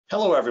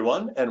Hello,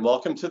 everyone, and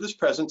welcome to this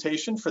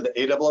presentation for the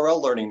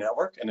ARRL Learning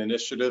Network, an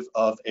initiative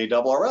of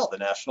ARRL, the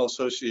National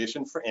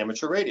Association for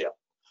Amateur Radio.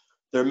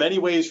 There are many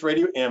ways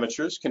radio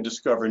amateurs can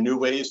discover new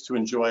ways to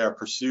enjoy our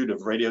pursuit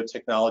of radio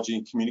technology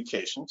and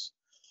communications.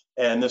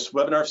 And this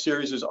webinar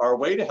series is our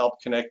way to help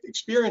connect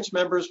experienced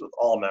members with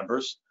all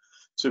members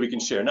so we can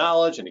share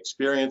knowledge and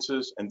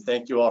experiences. And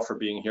thank you all for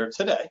being here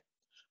today.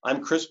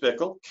 I'm Chris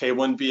Bickle,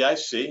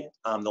 K1BIC.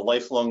 I'm the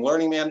Lifelong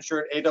Learning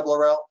Manager at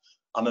ARRL.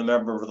 I'm a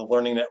member of the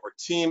Learning Network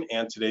team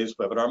and today's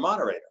webinar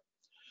moderator.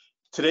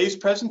 Today's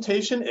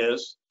presentation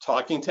is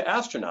Talking to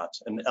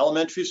Astronauts, an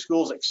elementary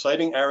school's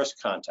exciting ARISS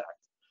contact,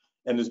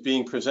 and is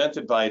being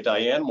presented by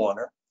Diane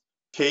Warner,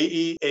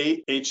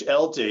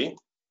 KEAHLD,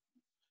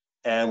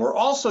 and we're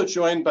also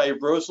joined by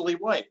Rosalie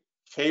White,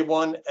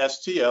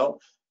 K1STO,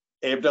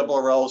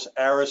 ARRL's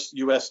ARISS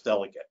US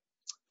delegate.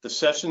 The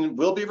session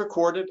will be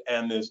recorded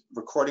and the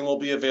recording will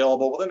be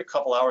available within a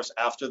couple hours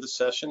after the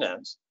session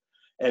ends.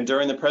 And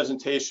during the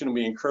presentation,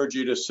 we encourage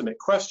you to submit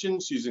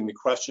questions using the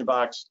question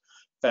box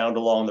found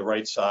along the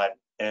right side,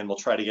 and we'll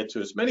try to get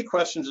to as many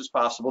questions as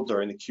possible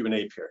during the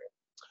Q&A period.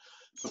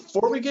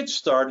 Before we get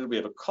started, we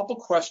have a couple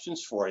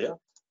questions for you.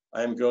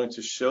 I am going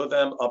to show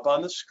them up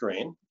on the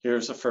screen.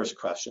 Here's the first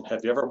question.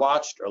 Have you ever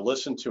watched or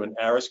listened to an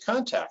ARISS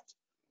contact?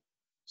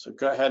 So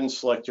go ahead and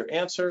select your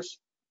answers.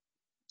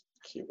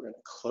 Okay, we're going to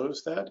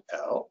close that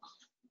out.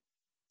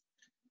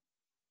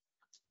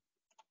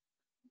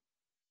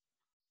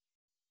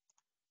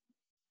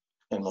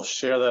 And we'll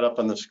share that up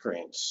on the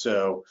screen.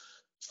 So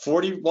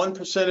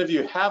 41% of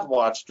you have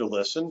watched or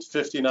listened,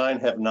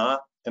 59 have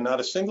not, and not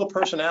a single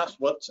person asked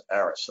what's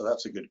ARISS. So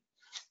that's a good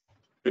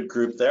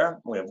group there.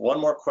 We have one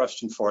more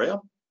question for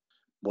you.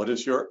 What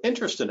is your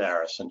interest in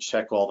ARISS? And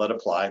check all that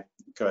apply.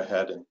 Go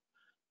ahead and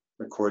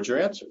record your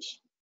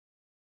answers.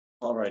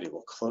 All righty,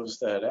 we'll close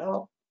that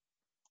out.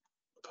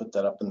 Put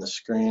that up on the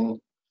screen.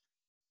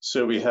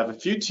 So we have a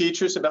few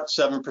teachers, about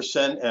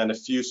 7%, and a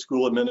few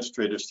school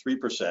administrators,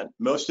 3%.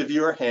 Most of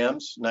you are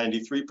hams,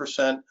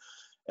 93%,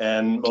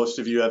 and most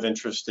of you have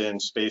interest in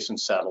space and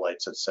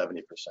satellites at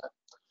 70%.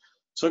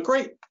 So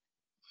great.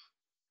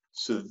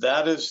 So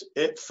that is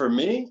it for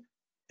me.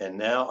 And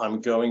now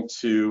I'm going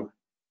to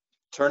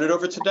turn it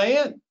over to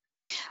Diane.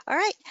 All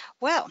right.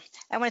 Well,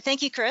 I want to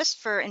thank you, Chris,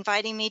 for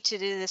inviting me to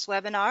do this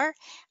webinar.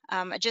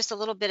 Just a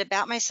little bit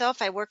about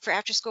myself. I work for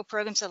after-school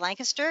programs at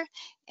Lancaster,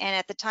 and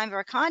at the time of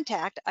our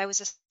contact, I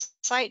was a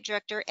site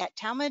director at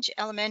Tallmadge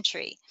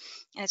Elementary.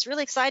 And it's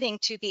really exciting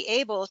to be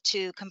able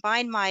to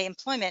combine my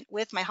employment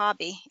with my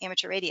hobby,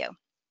 amateur radio.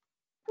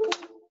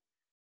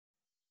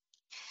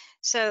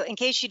 So in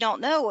case you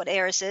don't know what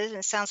ARISS is, and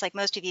it sounds like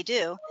most of you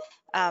do,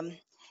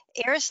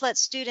 ARISS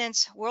lets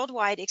students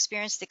worldwide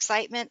experience the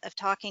excitement of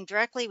talking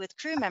directly with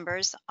crew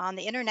members on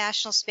the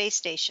International Space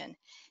Station,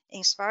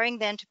 inspiring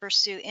them to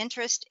pursue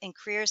interest in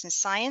careers in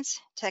science,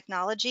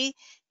 technology,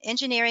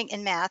 engineering,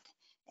 and math,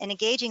 and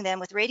engaging them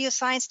with radio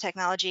science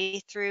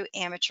technology through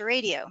amateur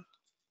radio.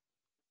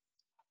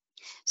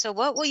 So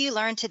what will you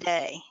learn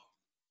today?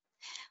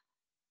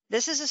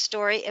 This is a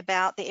story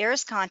about the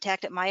ARISS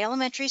contact at my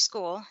elementary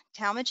school,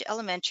 Tallmadge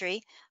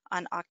Elementary,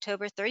 on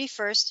October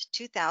 31st,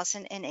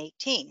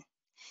 2018.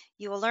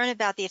 You will learn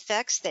about the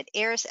effects that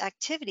ARISS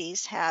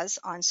activities has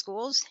on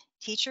schools,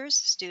 teachers,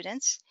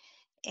 students,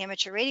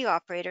 amateur radio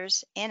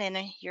operators, and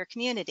in your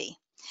community,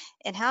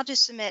 and how to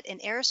submit an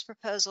ARISS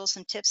proposal,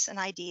 some tips and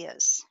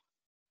ideas.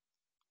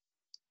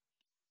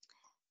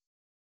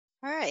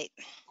 All right,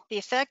 the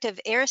effect of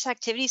ARISS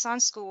activities on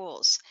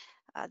schools.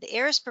 The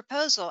ARISS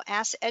proposal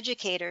asks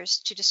educators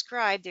to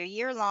describe their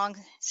year-long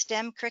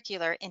STEM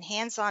curricular and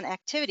hands-on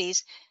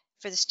activities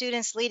for the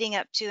students leading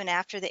up to and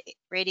after the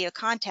radio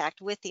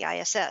contact with the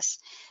ISS.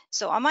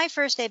 So on my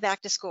first day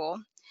back to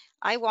school,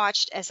 I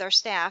watched as our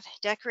staff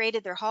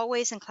decorated their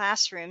hallways and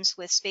classrooms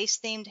with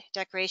space-themed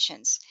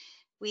decorations.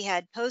 We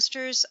had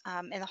posters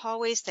in the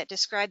hallways that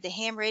described the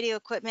ham radio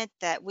equipment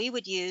that we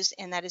would use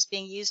and that is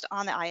being used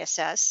on the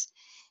ISS.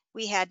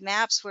 We had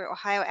maps where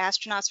Ohio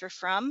astronauts were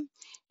from,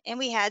 and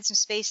we had some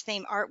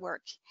space-themed artwork.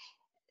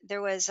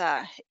 There was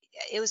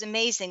it was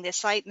amazing the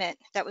excitement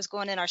that was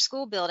going in our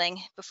school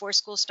building before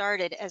school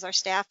started as our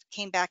staff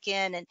came back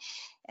in,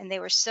 and they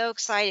were so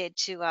excited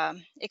to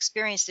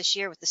experience this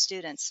year with the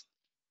students.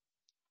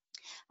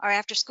 Our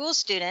after-school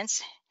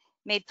students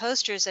made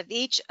posters of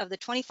each of the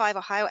 25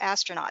 Ohio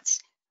astronauts.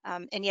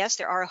 And yes,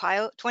 there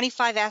are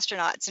 25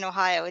 astronauts in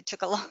Ohio. It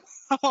took a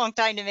long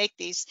time to make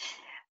these.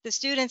 The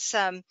students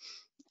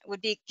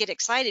would get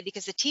excited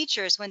because the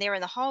teachers, when they were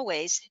in the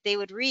hallways, they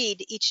would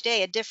read each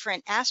day a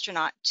different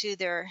astronaut to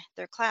their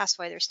class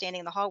while they're standing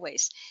in the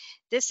hallways.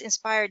 This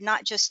inspired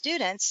not just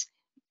students,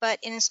 but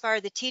it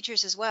inspired the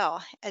teachers as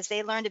well, as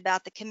they learned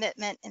about the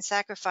commitment and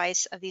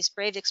sacrifice of these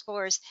brave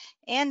explorers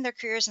and their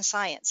careers in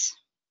science.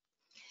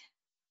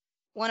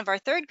 One of our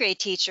third grade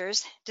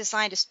teachers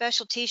designed a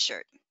special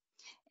t-shirt,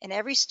 and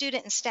every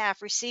student and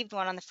staff received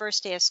one on the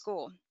first day of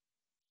school.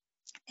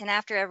 And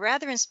after a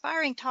rather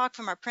inspiring talk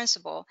from our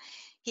principal,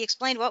 he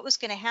explained what was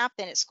going to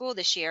happen at school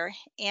this year,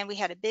 and we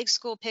had a big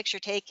school picture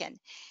taken.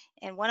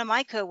 And one of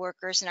my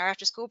coworkers in our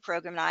after-school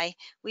program and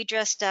we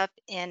dressed up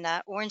in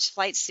orange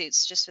flight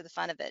suits just for the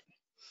fun of it.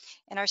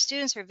 And our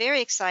students were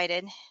very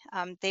excited.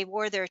 They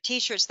wore their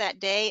t-shirts that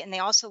day, and they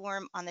also wore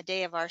them on the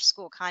day of our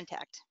school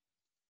contact.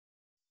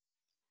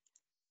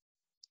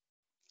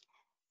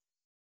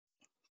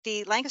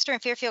 The Lancaster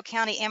and Fairfield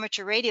County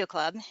Amateur Radio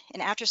Club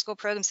and after-school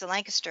programs in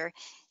Lancaster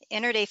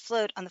entered a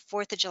float on the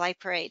 4th of July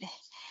parade.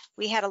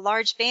 We had a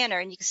large banner,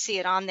 and you can see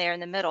it on there in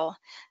the middle,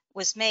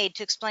 was made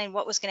to explain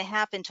what was going to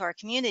happen to our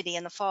community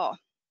in the fall.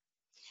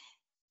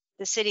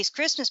 The city's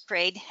Christmas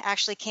parade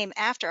actually came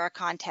after our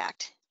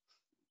contact.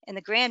 And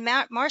the Grand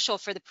Marshal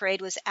for the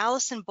parade was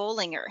Allison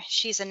Bollinger.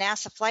 She's a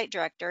NASA flight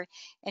director,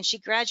 and she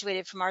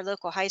graduated from our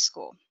local high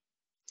school.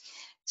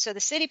 So the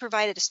city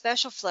provided a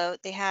special float.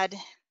 They had,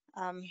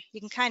 you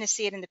can kind of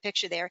see it in the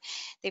picture there.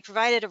 They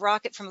provided a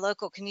rocket from a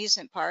local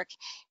amusement park,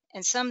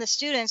 and some of the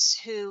students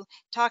who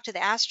talked to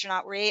the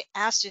astronaut were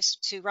asked us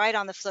to ride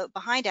on the float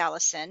behind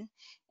Allison,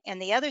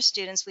 and the other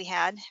students we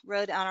had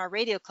rode on our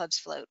radio club's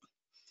float.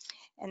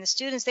 And the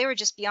students, they were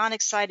just beyond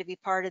excited to be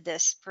part of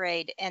this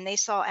parade, and they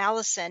saw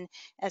Allison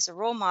as a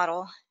role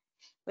model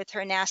with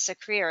her NASA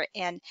career.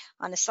 And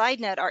on a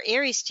side note, our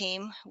ARISS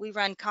team, we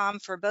run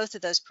comm for both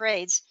of those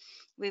parades.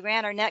 We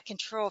ran our net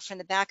control from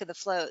the back of the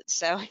float,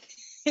 so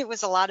it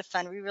was a lot of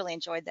fun. We really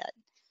enjoyed that.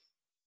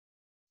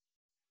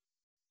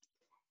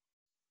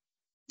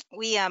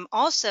 We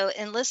also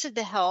enlisted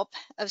the help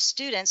of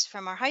students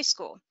from our high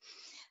school.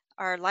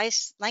 Our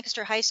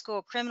Lancaster High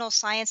School Criminal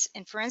Science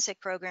and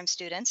Forensic Program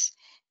students,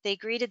 they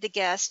greeted the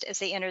guests as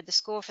they entered the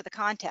school for the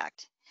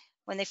contact.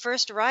 When they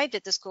first arrived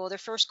at the school, their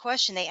first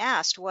question they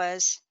asked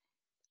was,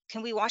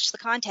 "Can we watch the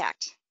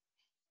contact?"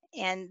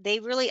 And they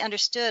really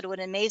understood what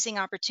an amazing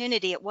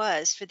opportunity it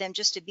was for them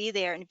just to be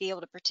there and be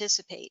able to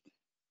participate.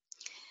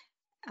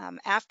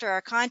 After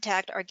our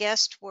contact, our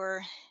guests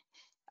were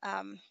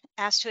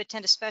asked to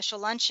attend a special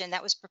luncheon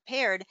that was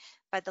prepared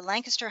by the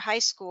Lancaster High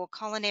School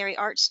Culinary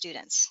Arts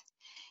students.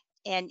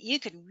 And you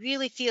could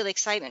really feel the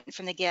excitement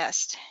from the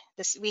guests.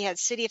 We had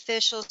city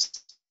officials,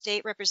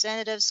 state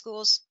representatives,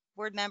 schools,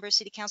 board members,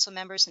 city council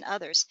members, and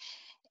others.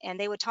 And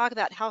they would talk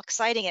about how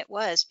exciting it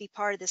was to be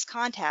part of this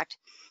contact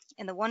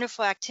and the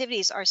wonderful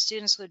activities our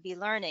students would be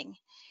learning.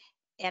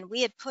 And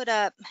we had put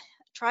up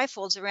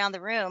trifolds around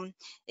the room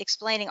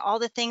explaining all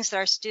the things that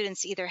our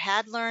students either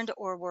had learned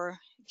or were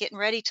getting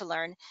ready to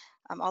learn,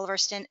 all of our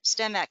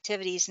STEM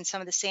activities and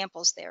some of the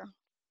samples there.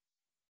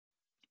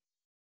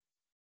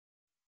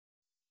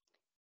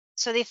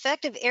 So the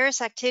effect of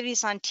ARISS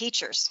activities on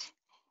teachers.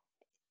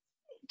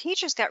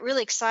 Teachers got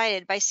really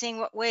excited by seeing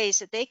what ways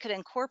that they could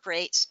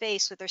incorporate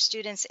space with their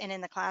students and in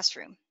the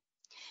classroom.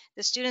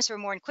 The students were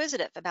more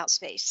inquisitive about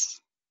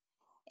space.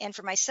 And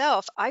for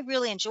myself, I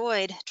really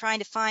enjoyed trying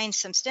to find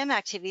some STEM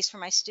activities for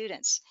my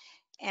students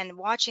and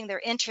watching their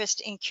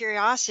interest and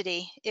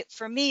curiosity.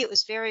 For me, it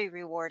was very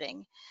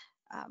rewarding.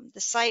 The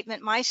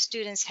excitement my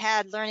students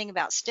had learning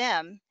about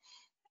STEM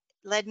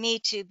led me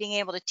to being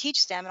able to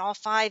teach them in all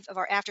 5 of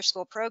our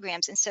after-school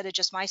programs instead of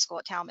just my school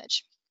at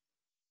Tallmadge.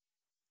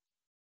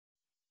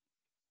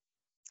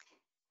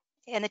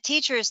 And the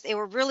teachers, they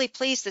were really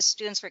pleased the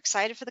students were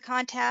excited for the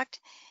contact,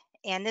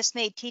 and this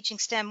made teaching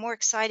STEM more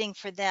exciting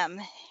for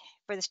them,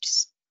 for the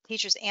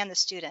teachers and the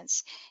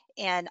students.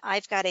 And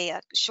I've got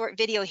a short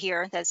video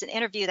here that's an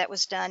interview that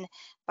was done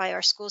by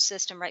our school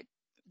system right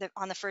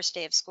on the first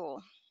day of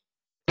school.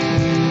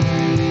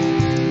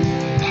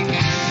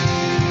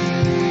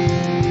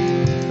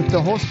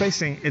 The whole space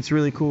thing, it's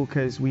really cool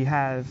because we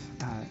have,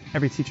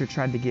 every teacher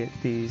tried to get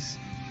these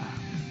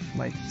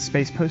like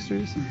space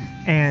posters.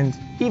 And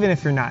even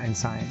if you're not in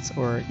science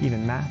or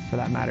even math for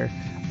that matter,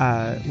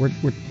 we're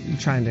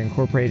trying to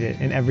incorporate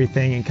it in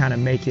everything and kind of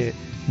make it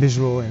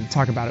visual and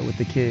talk about it with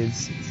the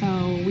kids.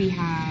 So we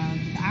have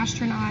the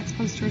astronauts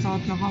posters all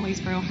up in the hallways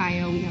for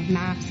Ohio. We have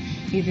maps,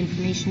 we have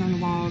information on the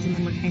walls, and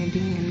then we're kind of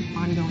doing an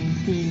ongoing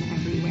theme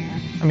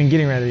everywhere. I mean,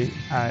 getting ready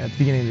at the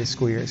beginning of this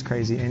school year is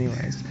crazy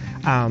anyways,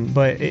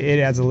 but it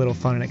adds a little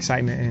fun and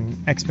excitement,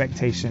 and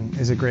expectation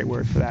is a great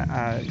word for that,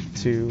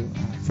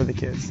 for the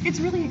kids. It's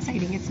really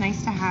exciting. It's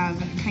nice to have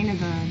kind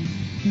of a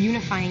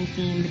unifying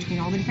theme between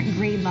all the different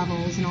grade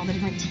levels and all the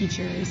different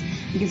teachers,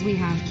 because we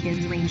have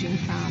kids ranging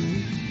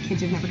from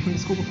kids who've never come to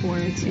school before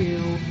to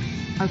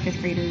our 5th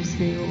graders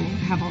who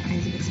have all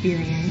kinds of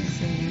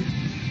experience,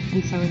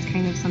 and so it's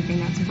kind of something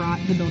that's brought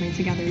the building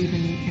together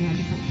even in our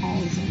different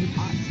halls and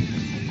pods and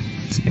things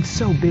like that. It's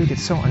so big,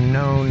 it's so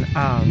unknown,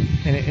 and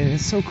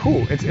it's so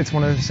cool. It's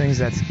one of those things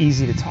that's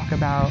easy to talk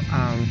about,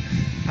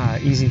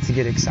 easy to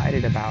get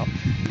excited about.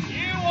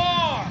 You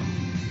are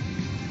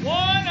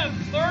one of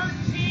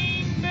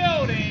 13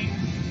 buildings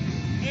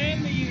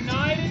in the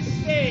United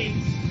States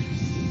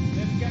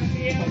that's going to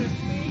be able to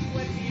speak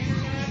with the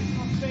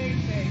International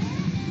Space Station.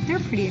 They're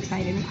pretty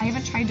excited. I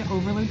haven't tried to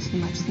overload too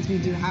much since we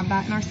do have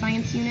that in our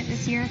science unit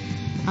this year,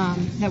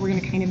 that we're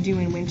going to kind of do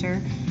in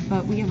winter.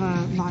 But we have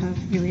a lot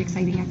of really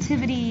exciting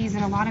activities,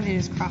 and a lot of it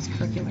is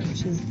cross-curricular,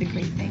 which is the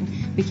great thing.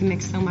 We can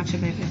mix so much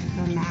of it with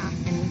the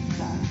math and with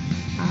the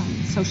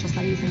social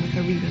studies and with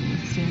the reading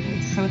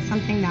standards. So it's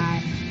something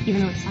that,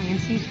 even though it's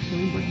sciencey, can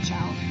really branch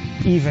out.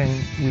 Even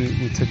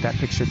we took that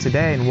picture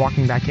today, and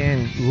walking back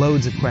in,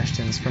 loads of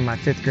questions from my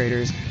 5th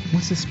graders.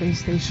 What's the space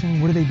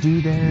station? What do they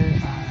do there?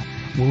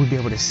 Will we be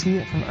able to see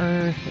it from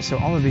Earth? So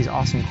all of these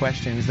awesome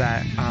questions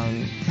that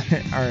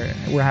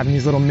we're having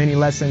these little mini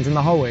lessons in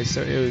the hallways.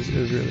 So it was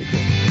really cool.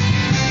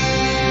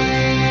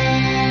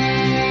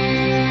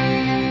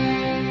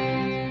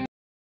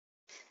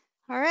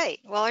 All right.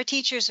 Well, our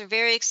teachers are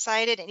very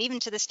excited, and even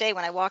to this day,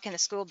 when I walk in the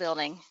school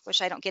building,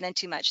 which I don't get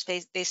into much,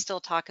 they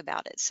still talk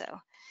about it. So,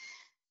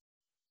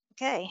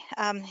 okay.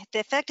 The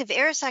effect of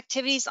ARISS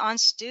activities on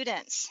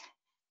students.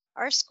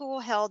 Our school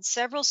held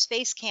several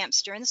space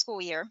camps during the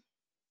school year.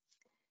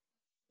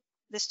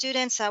 The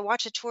students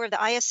watched a tour of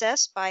the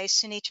ISS by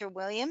Sunita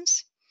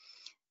Williams.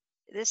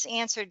 This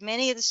answered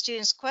many of the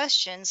students'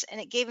 questions, and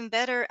it gave them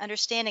better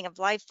understanding of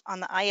life on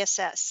the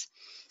ISS.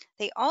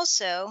 They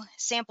also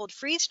sampled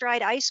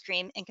freeze-dried ice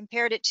cream and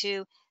compared it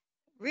to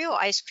real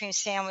ice cream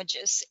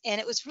sandwiches,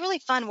 and it was really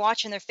fun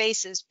watching their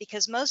faces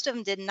because most of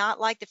them did not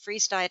like the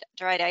freeze-dried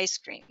ice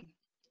cream.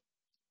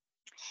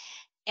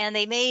 And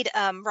they made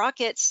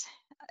rockets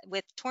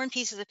with torn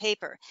pieces of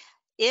paper.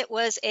 It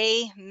was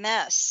a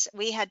mess.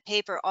 We had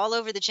paper all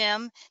over the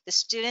gym. The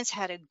students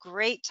had a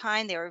great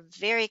time. They were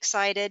very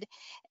excited.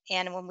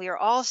 And when we were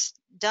all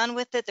done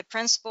with it, the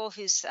principal,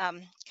 who's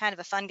kind of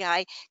a fun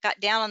guy, got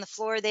down on the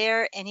floor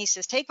there, and he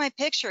says, "Take my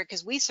picture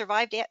because we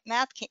survived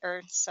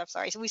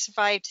we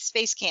survived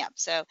space camp."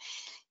 So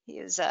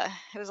it was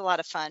a lot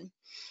of fun.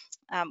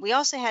 We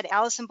also had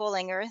Allison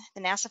Bollinger,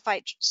 the NASA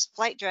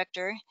flight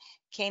director,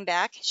 came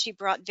back. She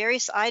brought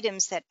various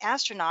items that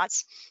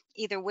astronauts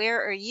either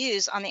wear or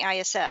use on the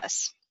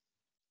ISS.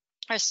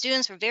 Our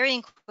students were very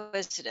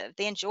inquisitive.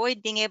 They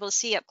enjoyed being able to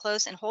see up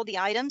close and hold the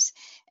items,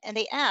 and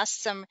they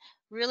asked some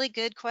really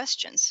good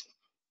questions.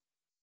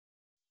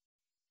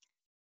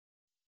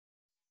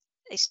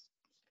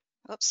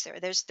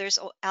 There's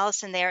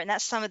Allison there, and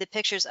that's some of the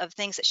pictures of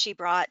things that she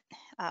brought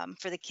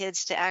for the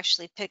kids to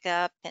actually pick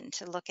up and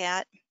to look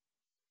at.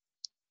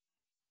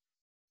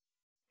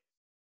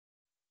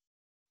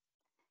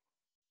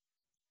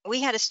 We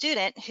had a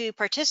student who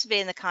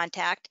participated in the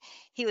contact.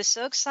 He was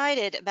so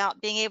excited about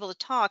being able to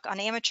talk on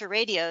amateur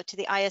radio to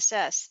the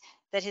ISS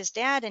that his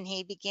dad and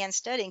he began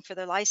studying for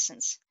their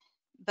license.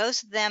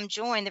 Both of them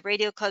joined the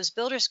Radio Club's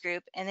Builders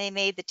Group, and they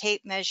made the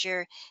tape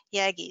measure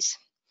Yagis.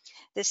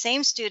 The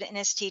same student and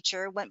his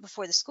teacher went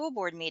before the school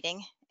board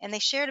meeting, and they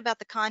shared about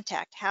the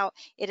contact, how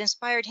it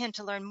inspired him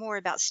to learn more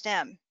about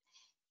STEM.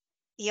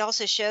 He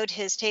also showed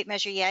his tape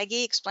measure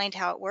Yagi, explained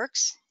how it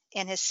works,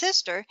 and his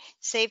sister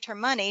saved her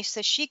money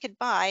so she could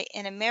buy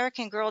an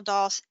American Girl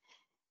doll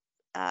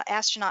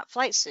astronaut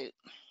flight suit.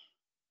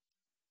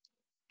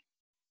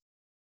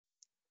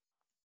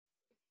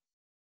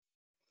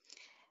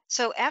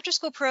 So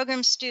after-school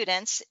program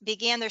students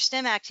began their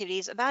STEM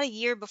activities about a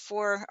year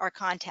before our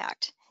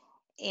contact,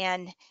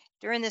 and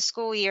during the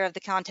school year of the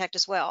contact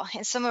as well.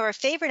 And some of our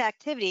favorite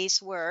activities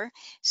were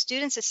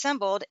students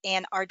assembled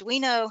an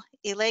Arduino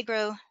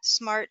Allegro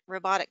smart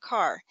robotic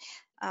car.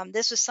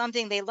 This was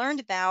something they learned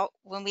about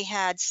when we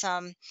had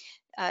some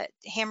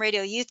ham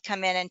radio youth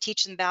come in and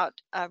teach them about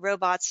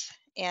robots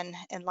and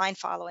line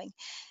following.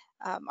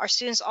 Our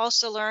students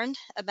also learned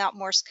about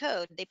Morse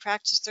code. They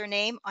practiced their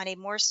name on a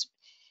Morse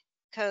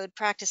code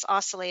practice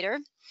oscillator,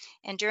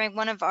 and during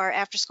one of our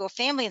after-school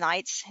family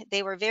nights,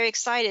 they were very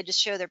excited to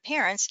show their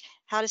parents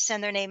how to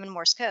send their name in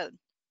Morse code.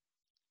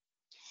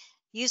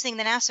 Using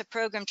the NASA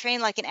program Train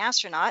Like an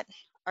Astronaut,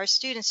 our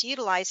students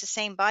utilize the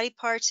same body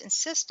parts and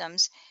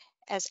systems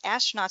as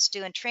astronauts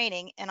do in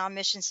training and on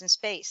missions in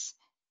space.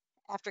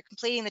 After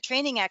completing the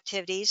training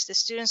activities, the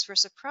students were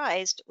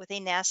surprised with a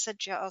NASA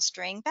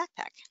drawstring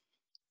backpack.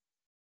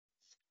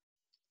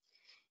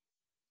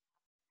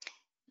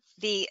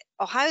 The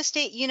Ohio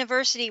State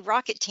University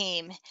rocket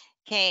team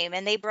came,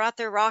 and they brought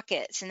their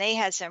rockets, and they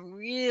had some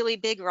really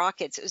big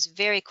rockets. It was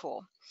very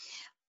cool.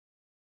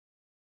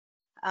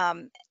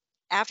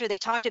 After they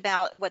talked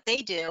about what they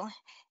do,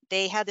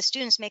 they had the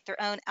students make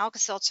their own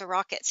Alka-Seltzer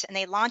rockets, and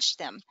they launched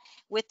them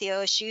with the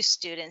OSU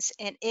students,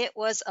 and it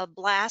was a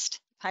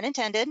blast, pun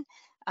intended.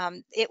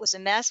 It was a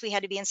mess. We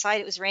had to be inside.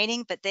 It was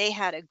raining, but they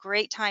had a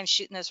great time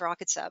shooting those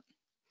rockets up.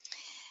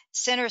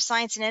 Center of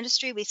Science and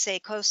Industry, we say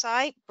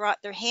COSI, brought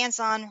their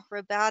hands-on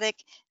robotic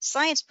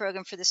science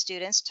program for the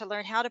students to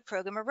learn how to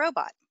program a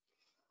robot.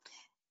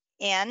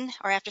 And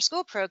our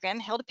after-school program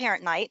held a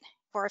parent night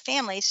for our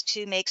families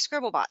to make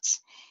Scribblebots.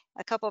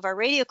 A couple of our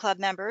radio club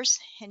members,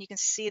 and you can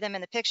see them in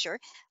the picture,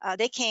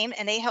 they came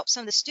and they helped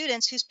some of the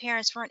students whose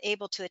parents weren't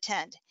able to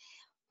attend.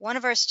 One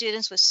of our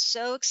students was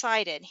so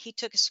excited, he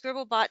took a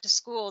Scribblebot to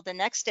school the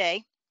next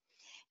day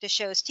to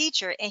show his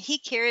teacher, and he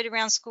carried it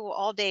around school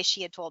all day,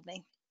 she had told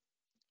me.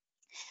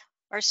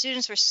 Our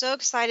students were so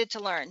excited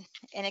to learn,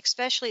 and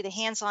especially the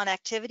hands-on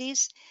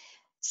activities.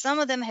 Some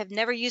of them have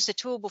never used a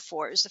tool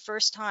before. It was the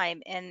first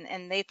time,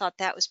 and they thought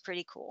that was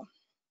pretty cool.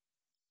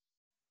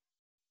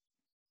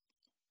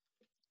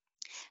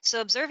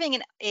 So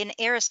observing an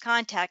ARISS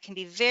contact can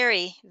be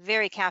very,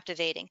 very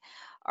captivating.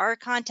 Our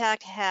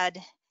contact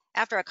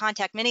after our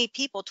contact, many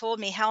people told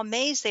me how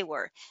amazed they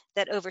were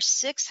that over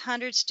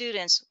 600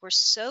 students were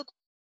so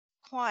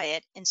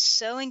quiet and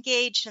so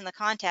engaged in the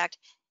contact,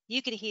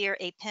 you could hear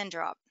a pin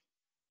drop.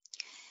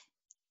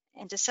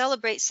 And to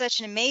celebrate such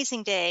an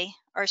amazing day,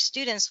 our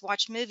students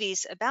watched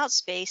movies about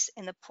space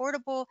in the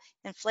portable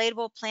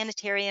inflatable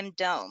planetarium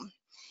dome.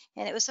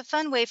 And it was a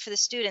fun way for the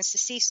students to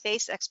see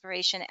space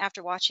exploration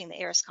after watching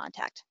the ARISS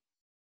contact.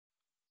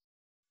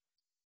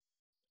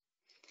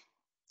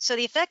 So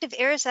the effect of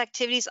ARISS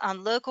activities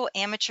on local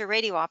amateur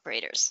radio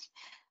operators.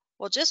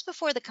 Well, just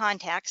before the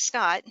contact,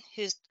 Scott,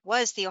 who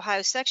was the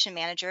Ohio section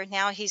manager,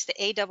 now he's the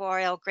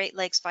ARRL Great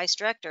Lakes Vice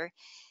Director,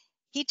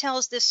 he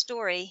tells this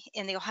story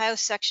in the Ohio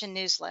section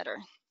newsletter.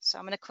 So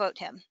I'm going to quote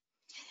him.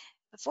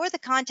 Before the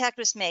contact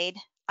was made,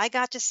 I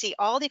got to see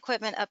all the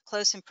equipment up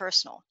close and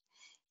personal.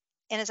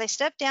 And as I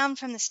stepped down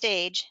from the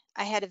stage,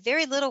 I had a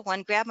very little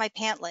one grab my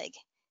pant leg.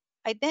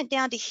 I bent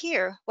down to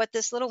hear what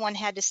this little one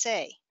had to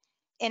say,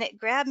 and it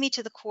grabbed me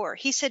to the core.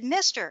 He said,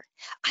 "Mister,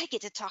 I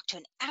get to talk to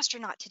an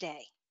astronaut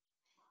today."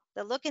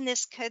 The look in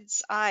this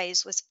kid's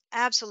eyes was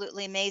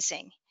absolutely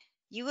amazing.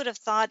 You would have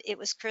thought it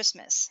was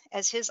Christmas,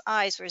 as his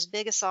eyes were as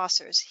big as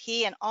saucers.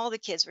 He and all the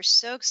kids were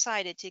so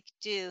excited to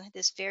do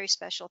this very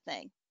special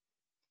thing.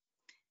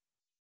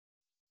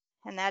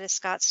 And that is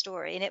Scott's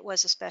story, and it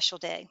was a special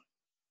day.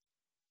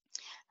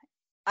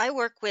 I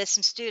work with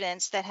some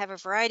students that have a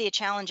variety of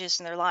challenges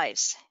in their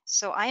lives.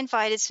 So I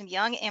invited some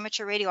young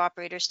amateur radio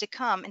operators to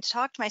come and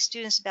talk to my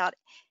students about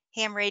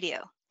ham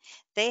radio.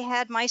 They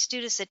had my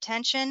students'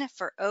 attention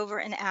for over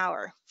an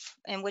hour,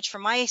 and which for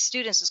my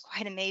students was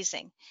quite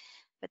amazing.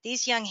 But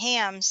these young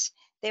hams,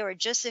 they were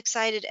just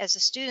excited as the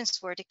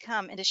students were to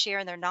come and to share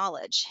in their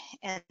knowledge.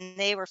 And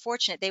they were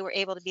fortunate they were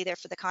able to be there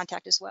for the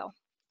contact as well.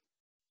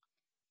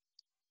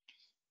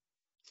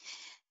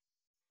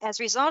 As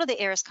a result of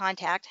the ARISS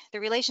contact, the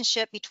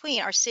relationship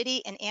between our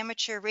city and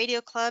amateur radio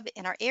club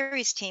and our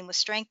ARISS team was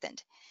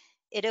strengthened.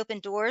 It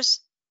opened doors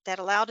that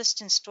allowed us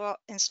to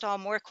install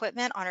more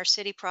equipment on our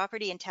city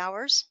property and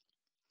towers.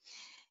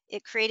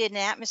 It created an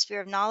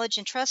atmosphere of knowledge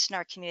and trust in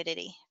our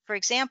community. For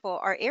example,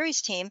 our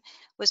ARISS team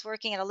was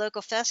working at a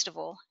local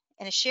festival,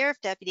 and a sheriff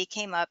deputy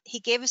came up. He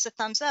gave us a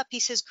thumbs up. He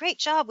says, "Great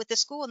job with the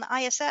school and the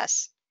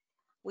ISS."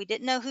 We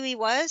didn't know who he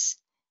was,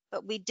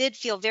 but we did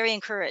feel very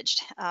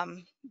encouraged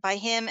by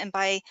him and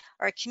by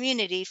our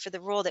community for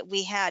the role that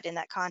we had in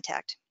that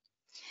contact.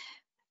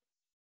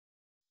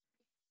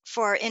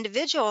 For our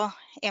individual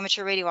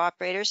amateur radio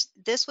operators,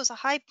 this was a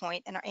high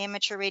point in our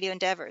amateur radio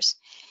endeavors.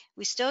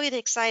 We still get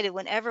excited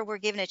whenever we're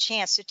given a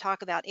chance to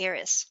talk about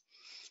ARISS.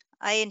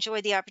 I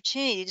enjoyed the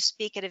opportunity to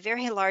speak at a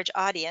very large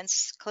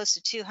audience, close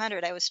to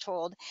 200 I was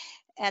told,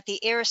 at the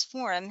ARISS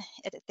Forum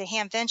at the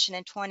Hamvention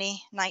in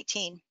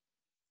 2019.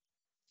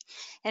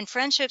 And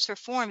friendships were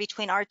formed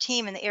between our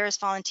team and the ARISS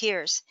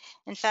volunteers.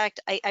 In fact,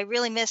 I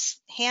really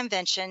miss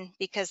Hamvention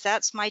because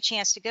that's my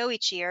chance to go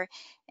each year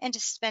and to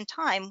spend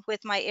time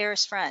with my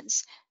ARISS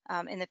friends.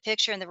 In the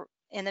picture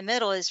in the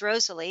middle is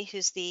Rosalie,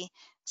 who's the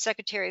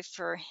secretary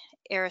for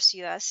ARISS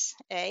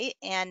USA,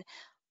 and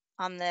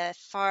on the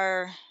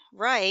far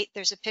right,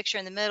 there's a picture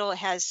in the middle. It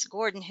has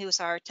Gordon, who's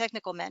our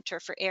technical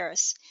mentor for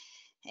ARISS.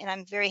 And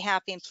I'm very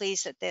happy and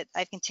pleased that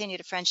I've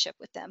continued a friendship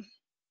with them.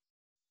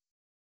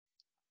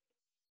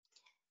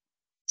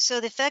 So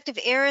the effect of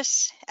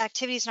ARISS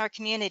activities in our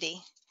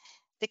community.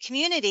 The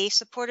community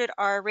supported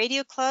our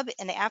radio club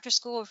and the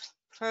after-school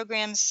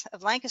programs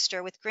of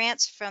Lancaster with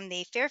grants from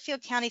the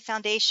Fairfield County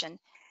Foundation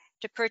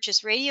to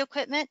purchase radio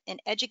equipment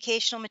and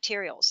educational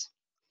materials.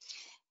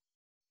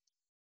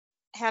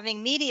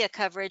 Having media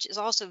coverage is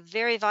also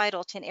very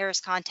vital to an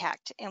ARISS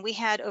contact, and we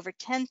had over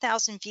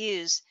 10,000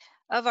 views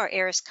of our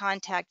ARISS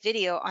contact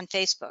video on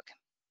Facebook.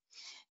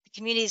 The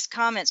community's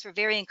comments were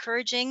very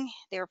encouraging.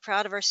 They were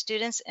proud of our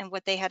students and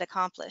what they had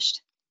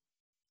accomplished.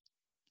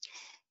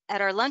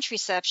 At our lunch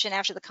reception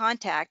after the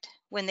contact,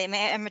 when the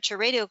amateur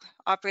radio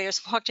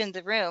operators walked into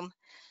the room,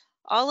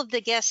 all of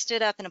the guests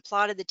stood up and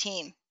applauded the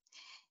team.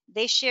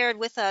 They shared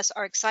with us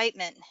our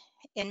excitement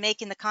in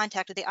making the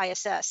contact with the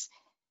ISS.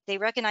 They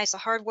recognized the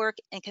hard work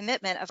and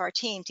commitment of our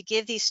team to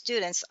give these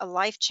students a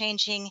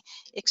life-changing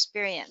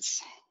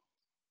experience.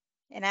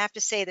 And I have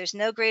to say, there's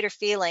no greater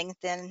feeling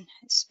than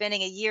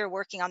spending a year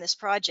working on this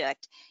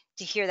project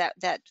to hear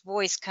that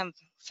voice come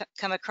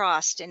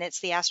across, and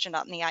it's the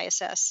astronaut in the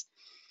ISS.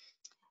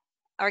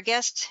 Our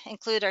guests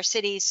include our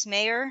city's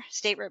mayor,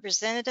 state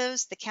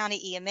representatives, the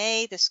county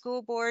EMA, the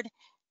school board,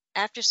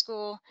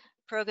 after-school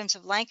programs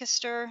of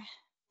Lancaster,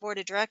 board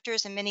of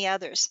directors, and many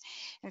others.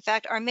 In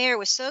fact, our mayor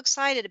was so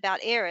excited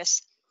about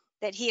ARISS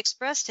that he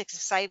expressed his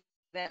excitement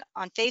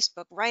on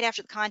Facebook right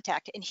after the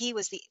contact, and he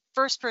was the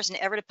first person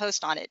ever to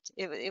post on it.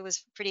 It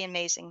was pretty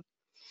amazing.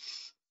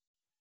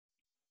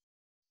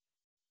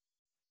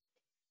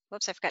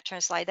 Whoops, I forgot to turn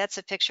a slide. That's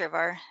a picture of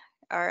our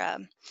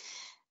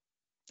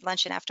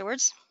luncheon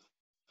afterwards.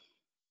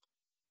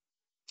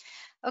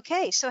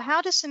 Okay, so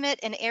how to submit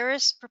an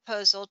ARISS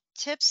proposal,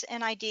 tips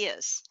and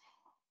ideas.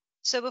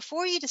 So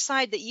before you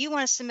decide that you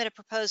want to submit a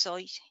proposal,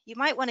 you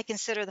might want to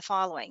consider the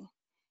following.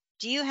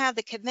 Do you have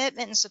the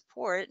commitment and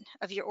support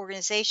of your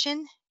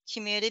organization,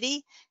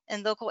 community,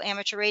 and local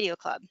amateur radio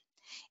club?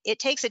 It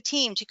takes a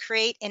team to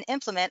create and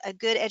implement a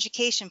good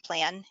education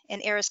plan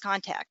and ARISS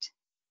contact.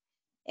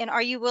 And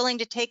are you willing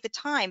to take the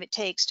time it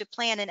takes to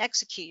plan and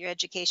execute your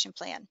education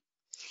plan?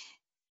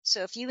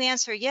 So if you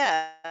answer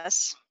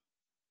yes,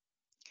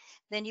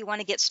 then you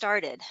want to get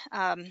started.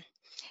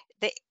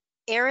 The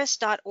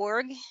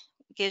ARISS.org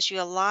gives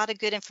you a lot of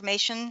good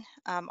information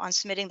on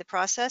submitting the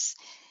process.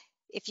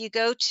 If you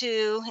go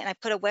to, and I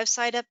put a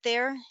website up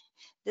there,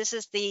 this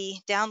is the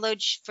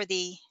download for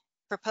the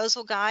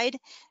proposal guide.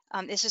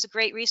 This is a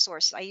great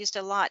resource. I used it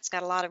a lot. It's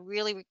got a lot of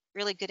really,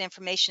 really good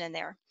information in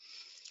there.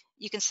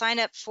 You can sign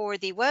up for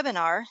the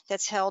webinar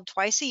that's held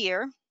twice a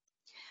year,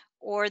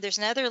 or there's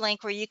another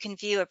link where you can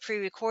view a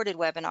pre-recorded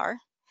webinar.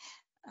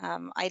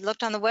 I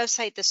looked on the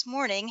website this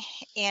morning,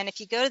 and if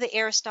you go to the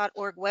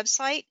ARISS.org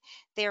website,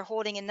 they are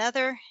holding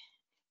another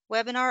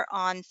webinar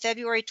on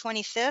February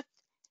 25th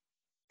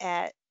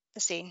at,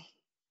 let's see,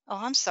 oh,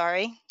 I'm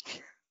sorry.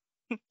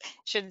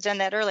 Should have done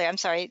that earlier. I'm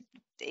sorry.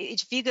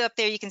 If you go up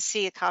there, you can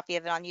see a copy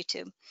of it on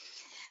YouTube.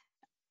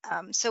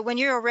 So when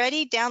you're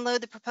ready,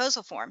 download the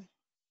proposal form.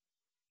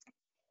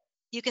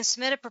 You can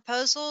submit a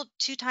proposal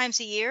 2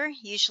 times a year,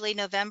 usually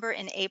November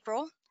and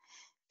April.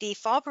 The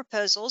fall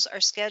proposals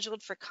are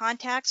scheduled for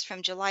contacts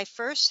from July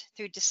 1st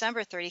through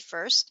December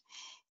 31st,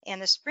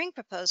 and the spring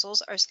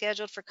proposals are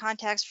scheduled for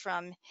contacts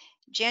from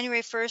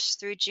January 1st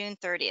through June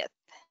 30th.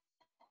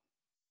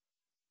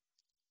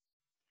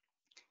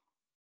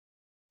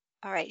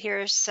 All right,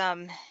 here's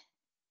some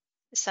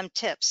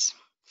tips.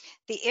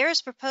 The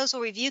ARISS Proposal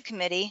Review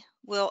Committee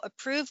will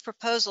approve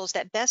proposals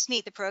that best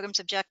meet the program's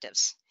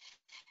objectives.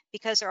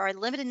 Because there are a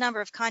limited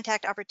number of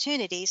contact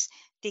opportunities,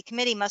 the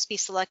committee must be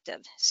selective.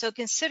 So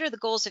consider the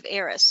goals of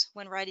ARISS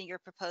when writing your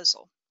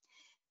proposal.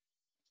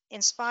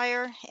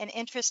 Inspire an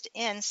interest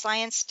in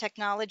science,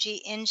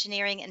 technology,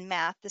 engineering, and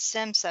math, the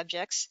STEM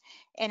subjects,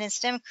 and in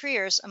STEM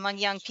careers among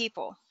young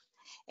people,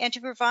 and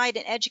to provide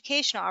an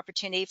educational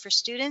opportunity for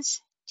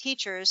students,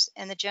 teachers,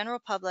 and the general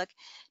public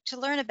to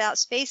learn about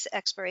space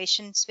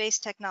exploration, space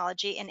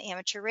technology, and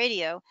amateur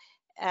radio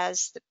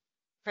as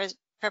the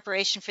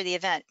preparation for the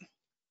event.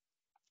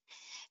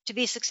 To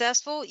be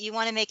successful, you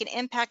want to make an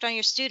impact on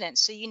your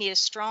students, so you need a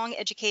strong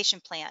education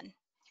plan,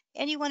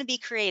 and you want to be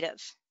creative.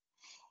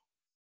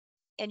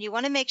 And you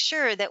want to make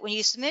sure that when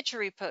you submit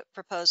your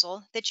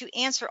proposal, that you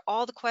answer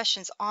all the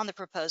questions on the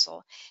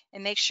proposal,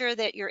 and make sure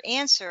that your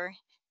answer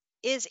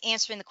is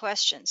answering the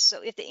questions.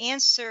 So if the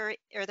answer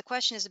or the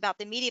question is about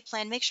the media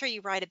plan, make sure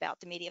you write about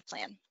the media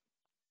plan.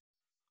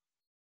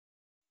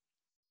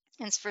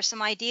 And for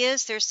some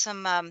ideas, there's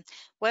some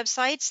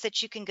websites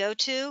that you can go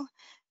to.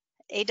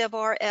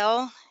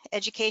 ARRL,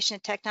 Education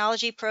and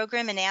Technology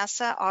Program, and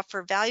NASA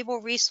offer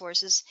valuable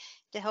resources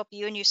to help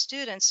you and your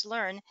students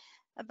learn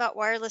about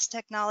wireless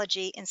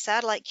technology and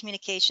satellite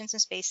communications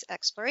and space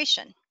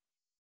exploration.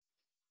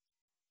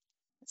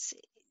 Let's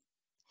see.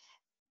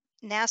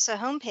 NASA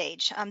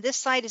homepage. This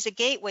site is a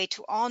gateway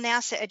to all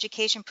NASA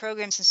education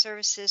programs and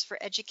services for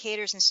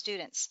educators and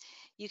students.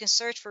 You can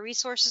search for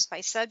resources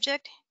by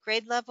subject,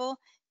 grade level,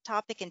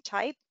 topic, and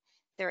type.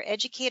 There are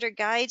educator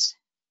guides,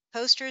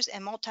 posters,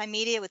 and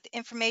multimedia with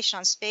information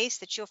on space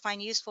that you'll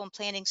find useful in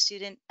planning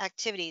student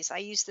activities. I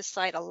use this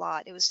site a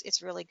lot.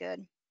 It's really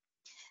good.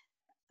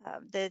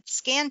 The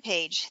SCAN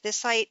page. This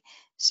site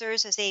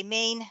serves as a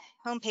main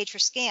homepage for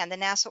SCAN, the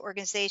NASA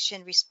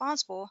organization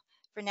responsible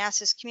for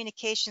NASA's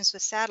communications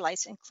with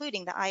satellites,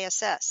 including the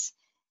ISS.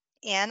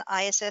 And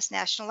ISS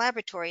National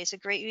Laboratory is a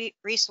great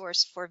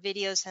resource for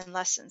videos and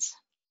lessons.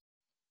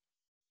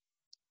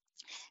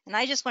 And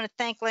I just want to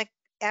thank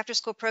After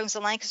School Programs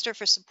of Lancaster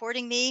for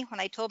supporting me. When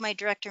I told my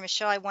director,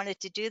 Michelle, I wanted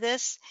to do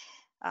this,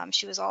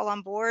 she was all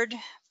on board.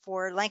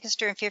 For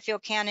Lancaster and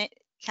Fairfield County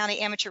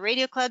Amateur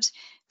Radio Clubs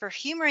for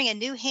humoring a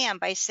new ham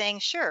by saying,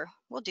 sure,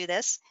 we'll do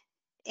this.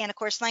 And of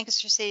course,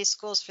 Lancaster City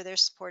Schools for their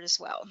support as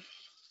well.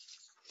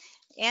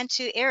 And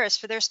to ARISS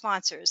for their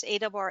sponsors,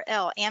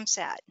 ARRL,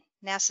 AMSAT,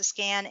 NASA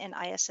SCAN, and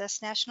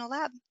ISS National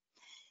Lab.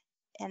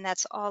 And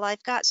that's all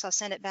I've got, so I'll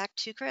send it back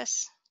to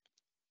Chris.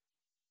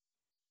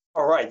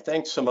 All right,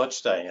 thanks so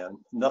much, Diane.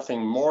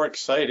 Nothing more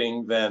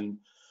exciting than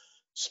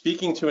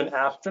speaking to an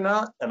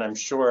astronaut, and I'm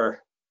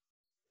sure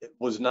it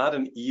was not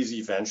an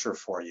easy venture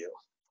for you,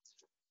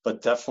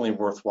 but definitely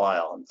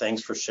worthwhile, and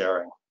thanks for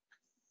sharing.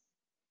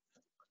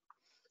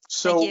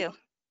 So, thank you.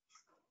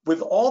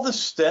 With all the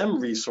STEM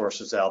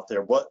resources out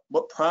there, what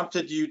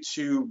prompted you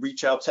to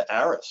reach out to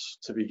ARISS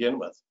to begin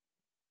with?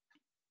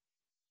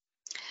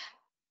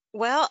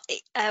 Well,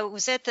 I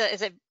was at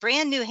a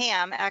brand new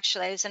ham,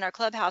 actually. I was in our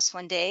clubhouse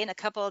one day, and a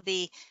couple of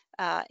the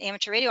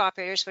amateur radio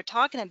operators were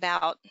talking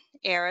about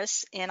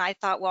ARISS, and I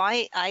thought, well,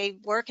 I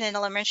work in an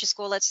elementary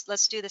school.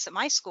 Let's do this at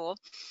my school.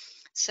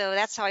 So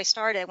that's how I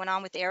started. I went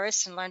on with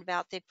ARISS and learned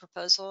about the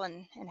proposal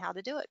and how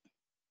to do it.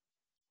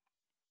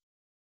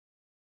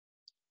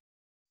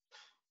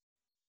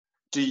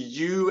 do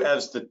you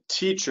as the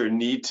teacher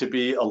need to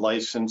be a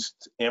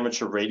licensed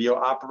amateur radio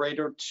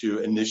operator to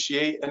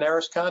initiate an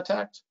ARISS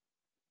contact?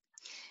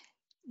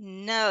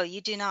 No,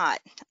 you do not.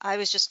 I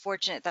was just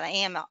fortunate that I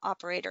am an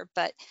operator,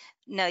 but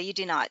no, you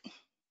do not.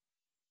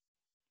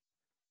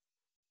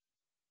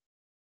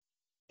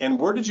 And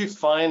where did you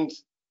find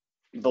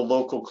the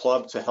local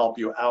club to help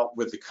you out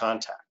with the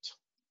contact?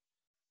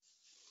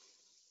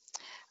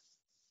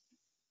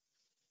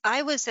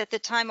 I was at the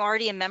time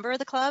already a member of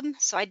the club,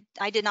 so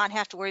I did not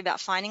have to worry about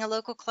finding a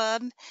local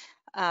club.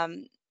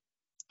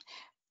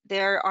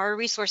 There are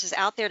resources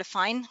out there to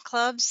find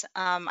clubs.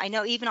 I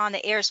know even on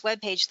the ARISS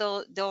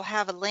webpage, they'll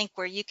have a link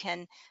where you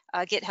can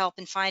get help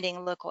in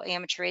finding local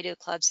amateur radio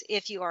clubs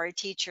if you are a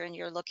teacher and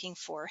you're looking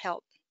for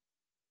help.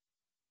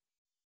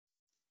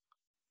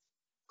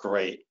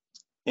 Great.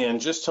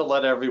 And just to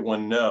let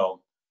everyone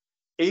know,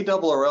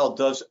 ARRL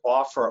does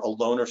offer a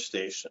loaner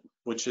station,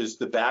 which is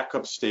the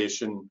backup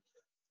station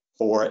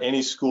for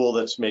any school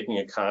that's making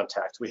a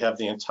contact. We have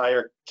the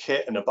entire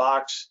kit in a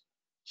box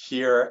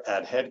here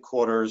at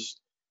headquarters.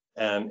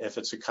 And if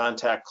it's a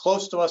contact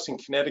close to us in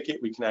Connecticut,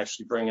 we can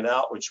actually bring it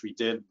out, which we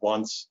did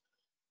once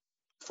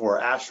for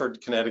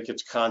Ashford,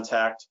 Connecticut's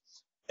contact.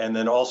 And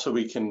then also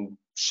we can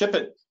ship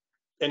it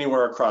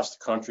anywhere across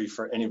the country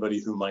for anybody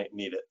who might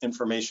need it.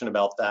 Information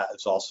about that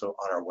is also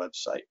on our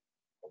website.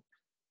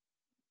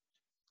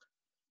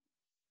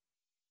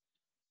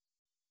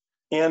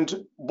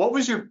 And what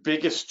was your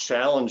biggest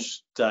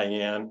challenge,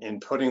 Diane, in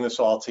putting this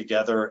all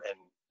together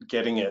and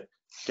getting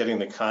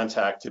the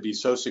contact to be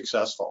so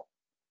successful?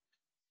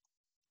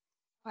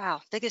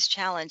 Wow, biggest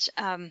challenge.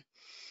 I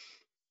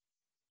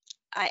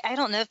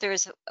don't know if there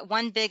was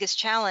one biggest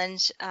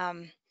challenge.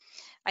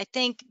 I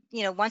think,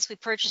 once we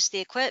purchased the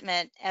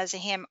equipment as a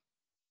ham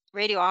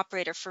radio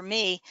operator for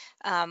me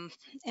and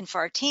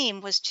for our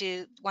team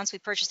once we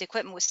purchased the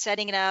equipment, was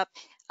setting it up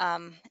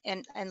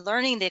and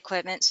learning the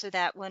equipment so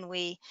that when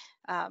we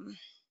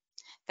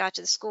got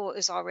to the school, it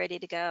was all ready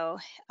to go.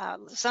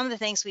 Some of the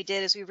things we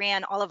did is we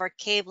ran all of our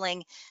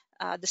cabling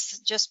this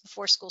just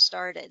before school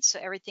started, so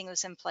everything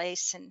was in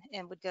place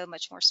and would go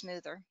much more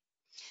smoother.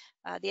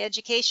 The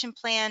education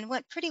plan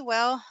went pretty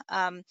well.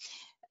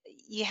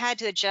 You had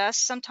to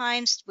adjust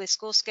sometimes with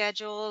school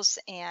schedules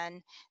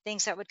and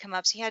things that would come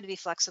up, so you had to be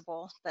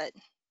flexible, but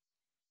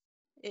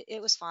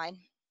it was fine.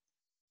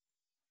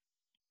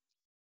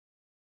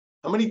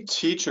 How many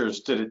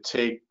teachers did it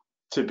take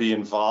to be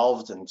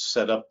involved and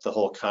set up the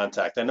whole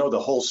contact? I know the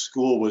whole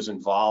school was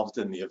involved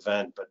in the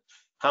event, but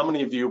how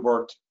many of you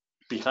worked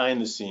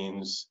behind the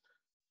scenes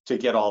to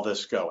get all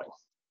this going?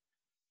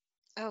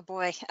 Oh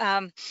boy.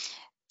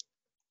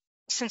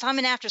 Since I'm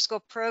in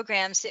after-school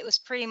programs, it was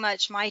pretty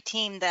much my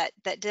team that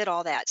did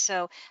all that.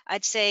 So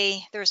I'd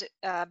say there's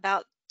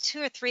about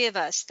 2 or 3 of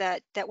us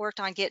that worked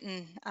on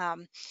getting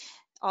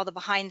all the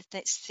behind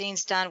the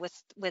scenes done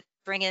with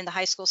bringing in the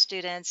high school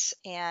students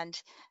and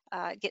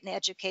getting the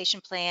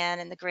education plan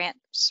and the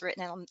grants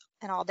written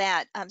and all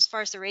that. As far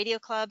as the radio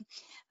club,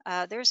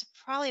 there's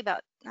probably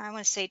about, I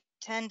want to say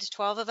 10 to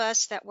 12 of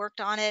us that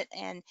worked on it,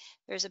 and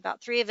there's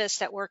about 3 of us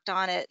that worked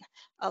on it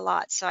a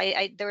lot. So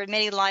there were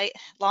many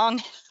long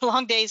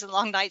days and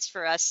long nights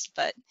for us,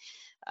 but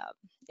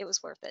it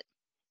was worth it.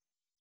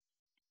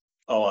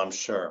 Oh, I'm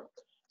sure.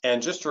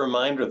 And just a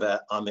reminder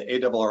that on the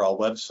ARRL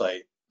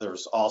website,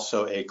 there's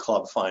also a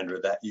club finder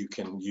that you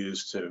can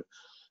use to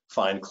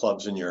find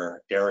clubs in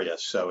your area.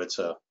 So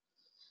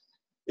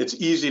it's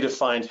easy to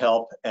find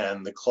help,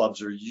 and the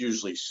clubs are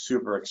usually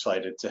super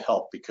excited to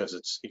help because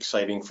it's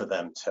exciting for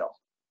them too.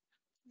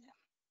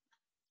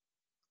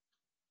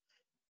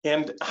 Yeah.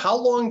 And how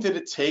long did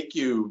it take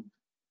you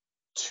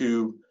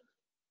to,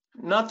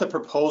 not the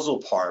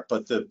proposal part,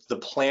 but the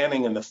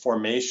planning and the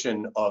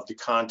formation of the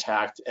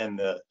contact and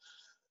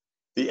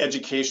the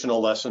educational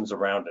lessons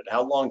around it?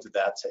 How long did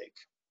that take?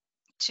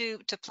 To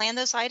plan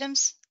those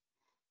items?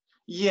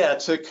 Yeah,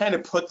 to kind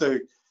of put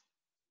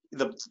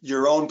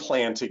your own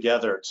plan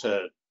together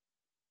to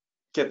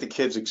get the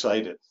kids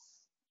excited.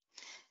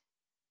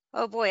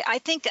 Oh boy, I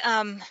think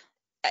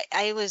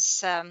I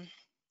was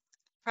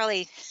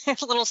probably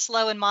a little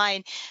slow in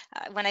mine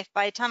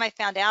by the time I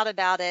found out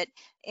about it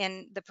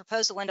and the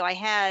proposal window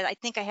I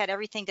think I had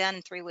everything done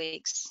in 3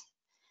 weeks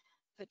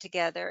put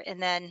together,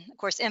 and then of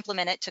course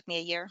implement it took me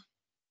a year.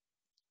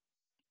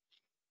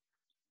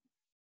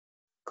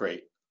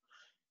 Great.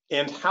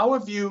 And how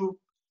have you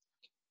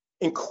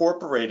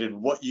incorporated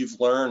what you've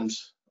learned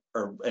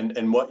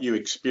and what you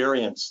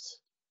experienced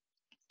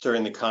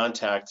during the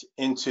contact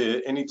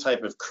into any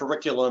type of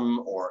curriculum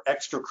or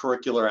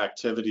extracurricular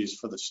activities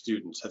for the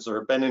students? Has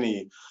there been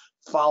any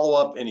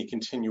follow-up, any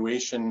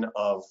continuation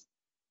of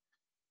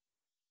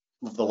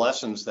the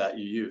lessons that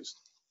you used?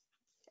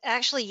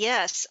 Actually,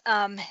 yes.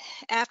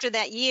 After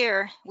that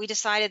year, we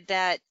decided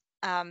that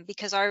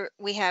because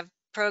we have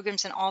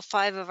programs in all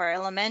 5 of our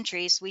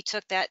elementaries, we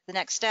took that the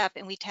next step,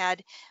 and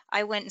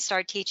I went and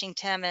started teaching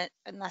taught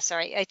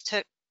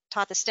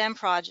the STEM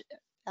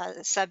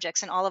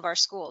subjects in all of our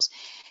schools.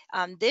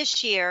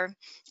 This year,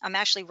 I'm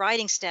actually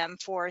writing STEM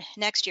for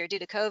next year. Due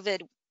to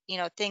COVID,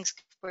 things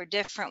were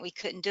different, we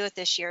couldn't do it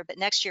this year, but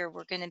next year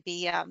we're going to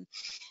be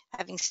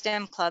having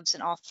STEM clubs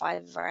in all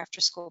 5 of our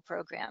after-school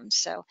programs.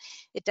 So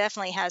it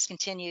definitely has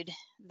continued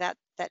that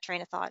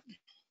train of thought.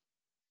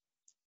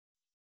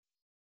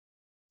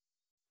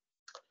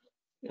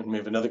 And we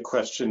have another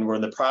question. We're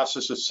in the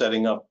process of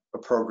setting up a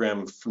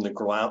program from the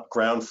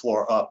ground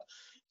floor up.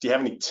 Do you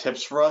have any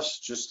tips for us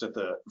just at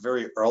the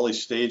very early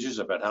stages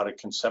about how to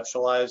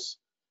conceptualize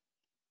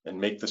and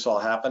make this all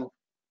happen?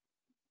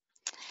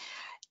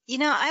 You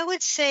know, I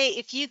would say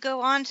if you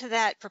go on to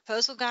that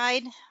proposal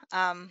guide,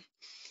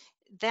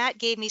 that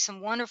gave me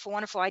some wonderful,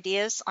 wonderful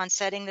ideas on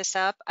setting this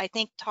up. I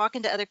think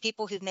talking to other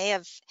people who may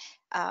have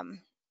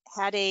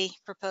had a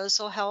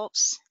proposal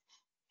helps,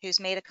 who's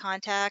made a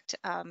contact.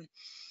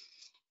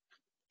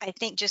 I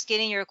think just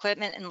getting your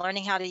equipment and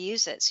learning how to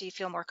use it so you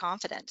feel more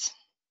confident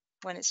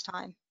when it's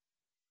time.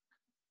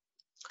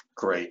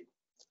 Great.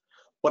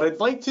 What I'd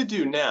like to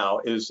do now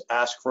is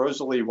ask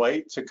Rosalie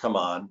White to come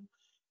on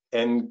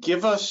and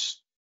give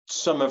us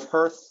some of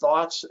her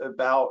thoughts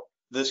about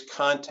this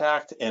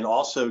contact and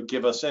also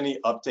give us any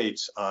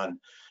updates on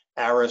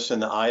ARISS and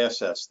the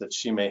ISS that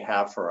she may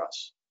have for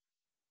us.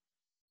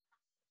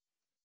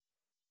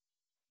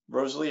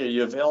 Rosalie, are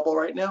you available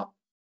right now?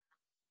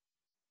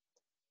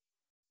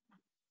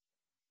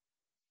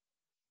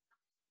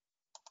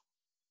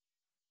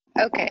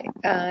 Okay,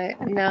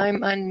 now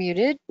I'm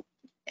unmuted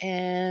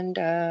and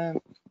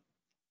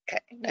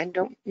okay, I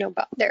don't know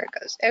about, there it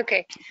goes.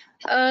 Okay,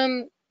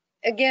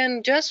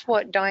 again, just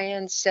what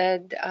Diane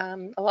said,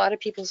 a lot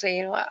of people say,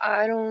 you know,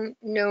 I don't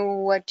know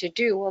what to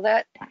do. Well,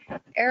 that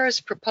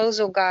ARISS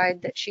proposal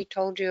guide that she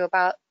told you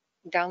about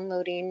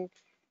downloading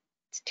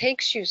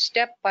takes you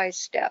step by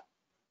step.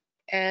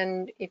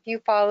 And if you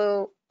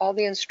follow all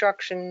the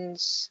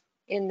instructions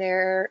in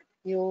there,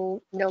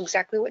 you'll know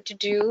exactly what to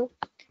do.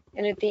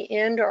 And at the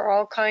end are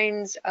all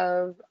kinds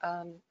of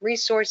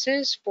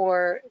resources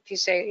for, if you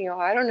say, you know,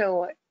 I don't know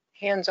what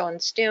hands-on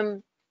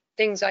STEM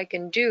things I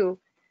can do,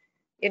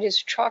 it is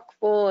chock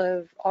full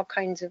of all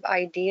kinds of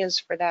ideas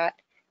for that.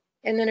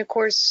 And then, of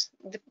course,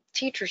 the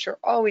teachers are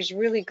always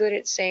really good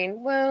at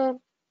saying,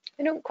 well,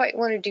 I don't quite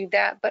want to do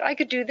that, but I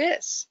could do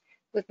this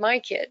with my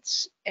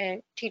kids.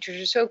 And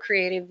teachers are so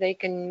creative, they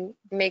can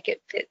make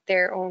it fit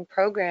their own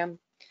program.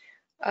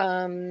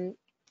 The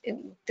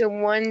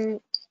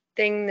one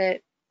thing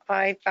that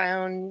I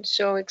found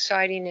so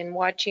exciting in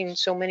watching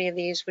so many of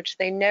these, which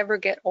they never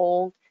get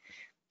old.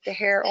 The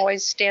hair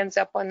always stands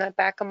up on the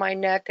back of my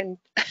neck, and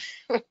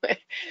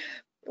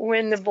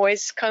when the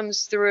voice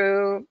comes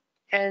through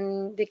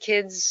and the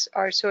kids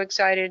are so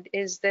excited,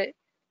 is that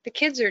the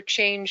kids are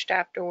changed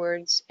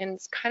afterwards, and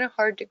it's kind of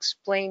hard to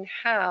explain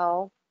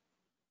how,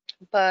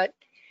 but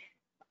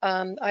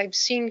I've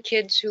seen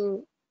kids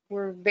who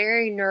were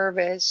very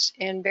nervous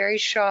and very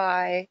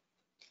shy,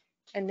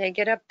 and they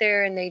get up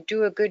there and they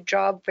do a good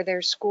job for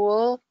their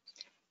school,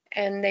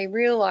 and they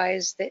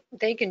realize that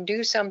they can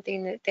do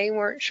something that they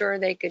weren't sure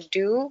they could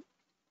do,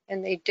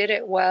 and they did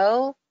it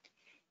well,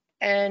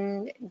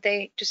 and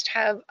they just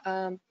have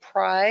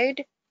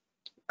pride,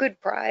 good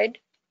pride,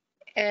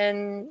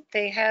 and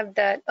they have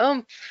that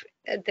oomph.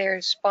 Their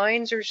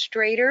spines are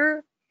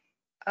straighter.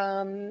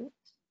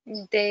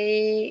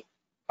 They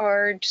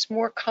are just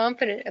more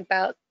confident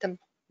about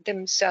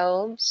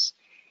themselves.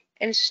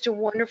 And it's just a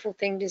wonderful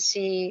thing to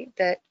see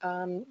that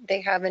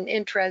they have an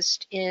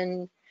interest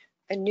in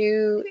a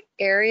new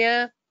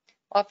area.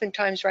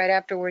 Oftentimes right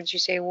afterwards you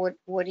say, what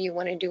do you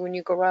want to do when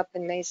you grow up?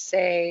 And they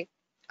say,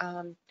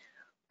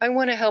 I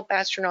want to help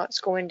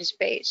astronauts go into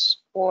space,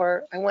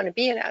 or I want to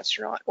be an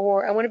astronaut,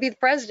 or I want to be the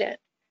president.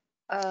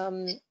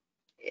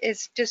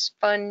 It's just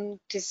fun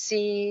to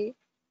see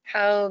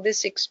how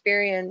this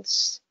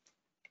experience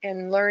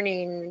and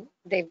learning,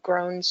 they've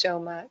grown so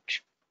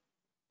much.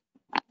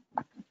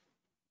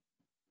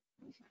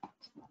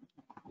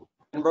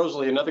 And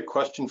Rosalie, another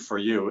question for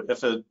you.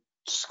 If a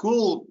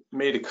school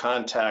made a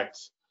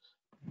contact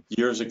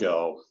years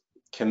ago,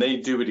 can they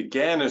do it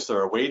again? Is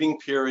there a waiting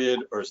period,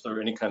 or is there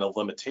any kind of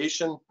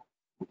limitation?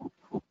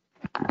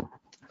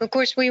 Of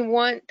course, we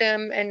want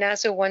them, and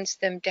NASA wants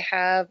them to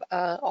have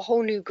a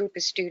whole new group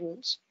of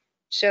students.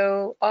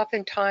 So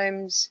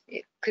oftentimes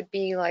it could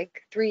be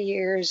like 3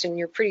 years, and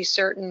you're pretty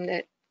certain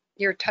that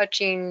you're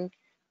touching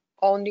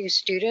all new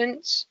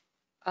students.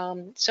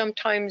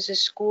 Sometimes a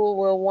school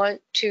will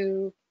want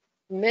to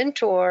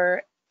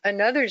mentor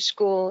another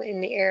school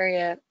in the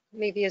area,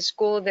 maybe a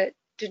school that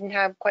didn't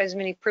have quite as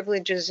many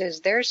privileges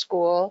as their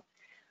school.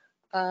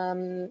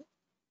 And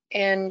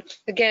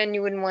again,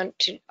 you wouldn't want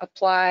to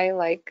apply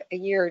like a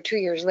year or 2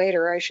 years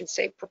later, I should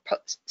say,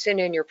 send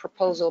in your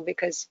proposal,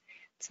 because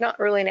it's not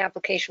really an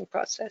application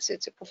process,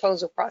 it's a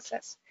proposal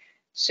process.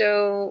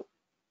 So,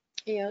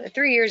 you know,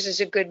 3 years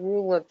is a good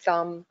rule of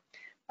thumb.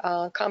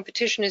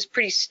 Competition is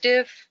pretty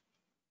stiff.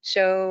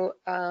 So,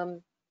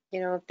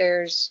 you know, if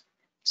there's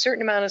a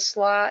certain amount of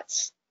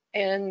slots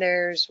and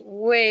there's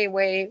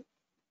way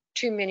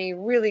too many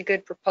really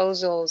good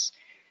proposals,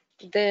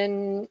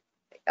 then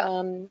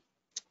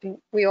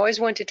we always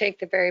want to take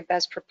the very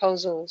best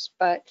proposals.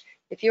 But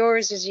if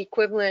yours is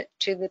equivalent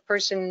to the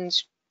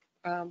person's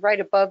right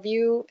above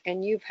you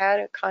and you've had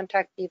a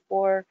contact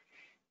before,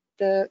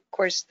 of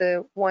course,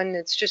 the one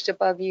that's just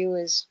above you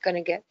is going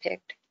to get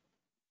picked.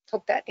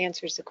 Hope that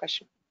answers the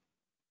question.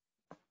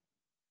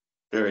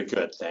 Very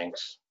good,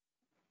 thanks.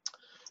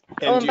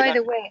 And by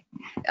the way,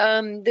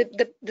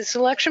 the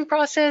selection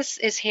process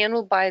is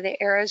handled by the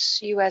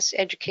ARISS U.S.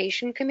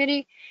 Education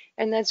Committee,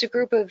 and that's a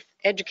group of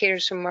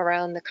educators from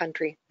around the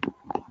country.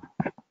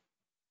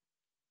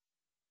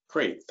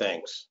 Great,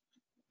 thanks.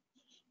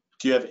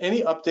 Do you have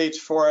any updates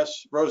for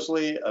us,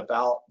 Rosalie,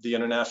 about the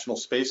International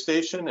Space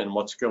Station and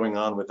what's going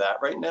on with that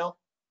right now?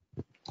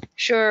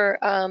 Sure.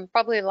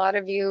 Probably a lot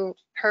of you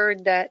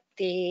heard that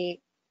the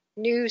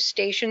new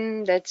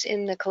station that's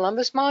in the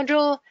Columbus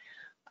module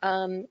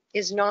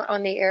is not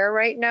on the air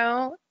right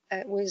now.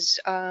 It was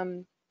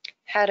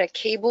had a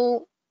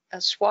cable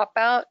swap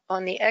out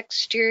on the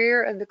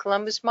exterior of the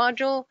Columbus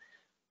module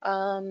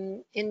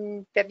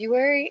in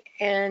February,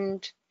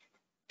 and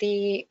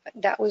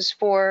that was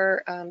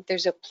for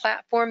there's a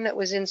platform that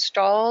was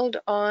installed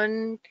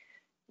on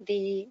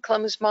the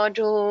Columbus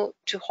module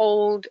to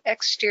hold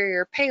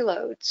exterior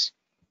payloads.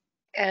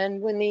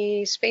 And when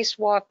the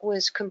spacewalk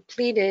was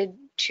completed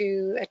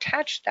to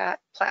attach that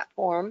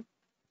platform,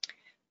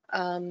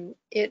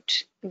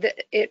 it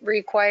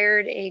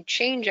required a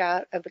change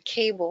out of a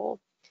cable,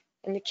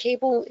 and the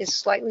cable is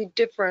slightly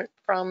different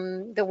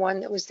from the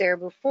one that was there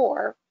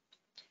before.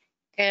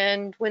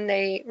 And when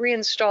they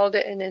reinstalled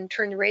it and then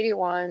turned the radio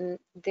on,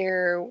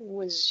 there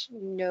was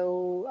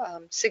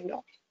no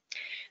signal.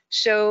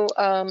 So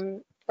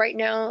right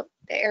now,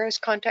 the ARISS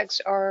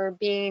contacts are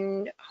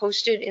being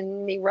hosted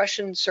in the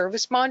Russian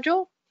service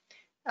module.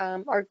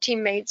 Our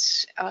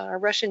teammates, our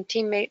Russian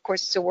teammate, of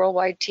course, it's a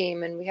worldwide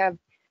team, and we have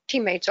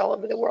teammates all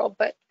over the world,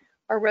 but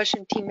our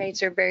Russian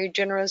teammates are very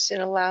generous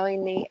in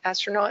allowing the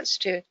astronauts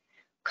to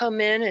come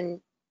in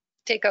and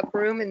take up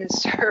room in the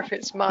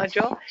service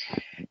module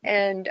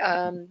and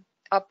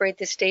operate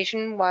the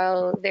station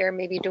while they're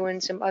maybe doing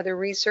some other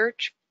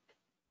research.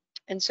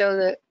 And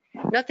so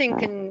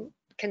nothing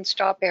can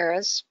stop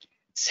ARISS.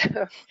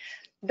 So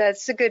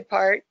that's the good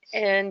part.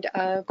 And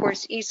of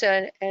course,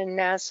 ESA and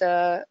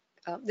NASA,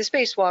 the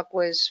spacewalk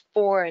was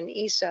for an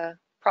ESA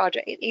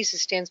project. ESA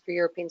stands for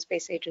European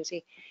Space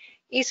Agency.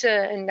 ESA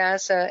and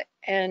NASA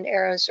and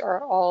ARISS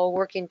are all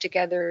working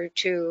together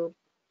to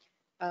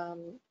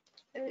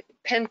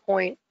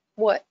pinpoint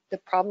what the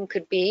problem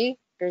could be.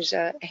 There's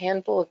a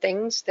handful of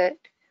things that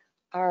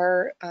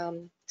are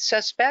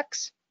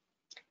suspects,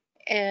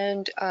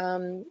 and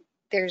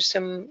there's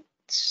some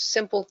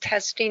simple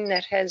testing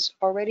that has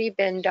already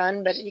been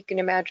done, but you can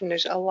imagine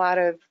there's a lot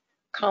of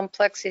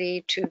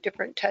complexity to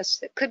different tests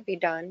that could be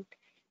done,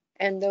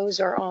 and those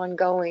are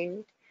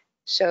ongoing.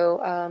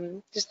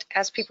 So just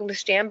ask people to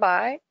stand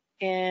by,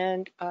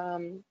 and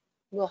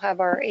we'll have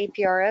our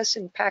APRS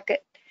and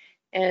packet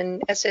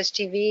and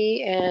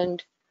SSTV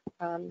and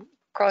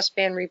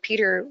crossband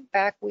repeater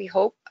back, we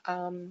hope,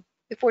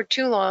 before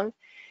too long.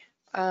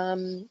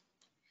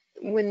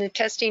 When the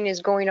testing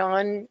is going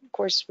on, of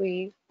course,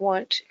 we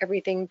want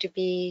everything to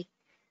be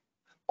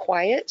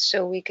quiet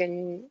so we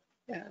can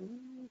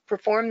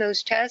perform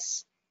those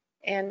tests,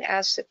 and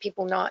ask that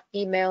people not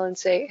email and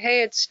say,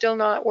 hey, it's still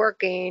not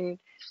working.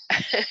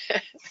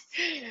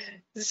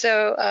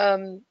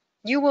 So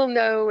you will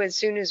know as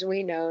soon as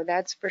we know,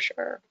 that's for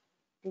sure.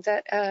 Does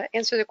that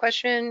answer the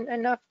question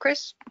enough,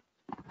 Chris?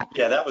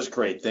 Yeah, that was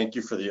great. Thank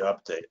you for the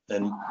update.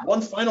 And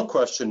one final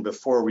question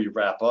before we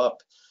wrap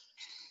up.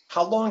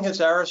 How long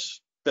has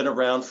ARISS been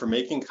around for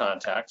making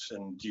contacts?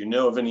 And do you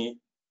know of any,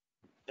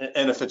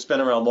 and if it's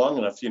been around long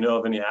enough, do you know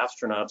of any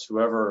astronauts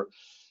who ever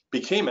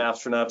became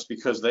astronauts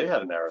because they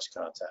had an ARISS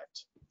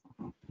contact?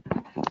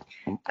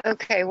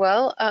 Okay,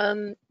 well,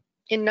 in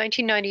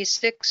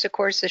 1996, of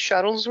course, the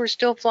shuttles were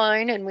still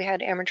flying and we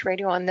had amateur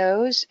radio on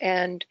those.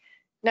 And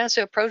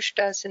NASA approached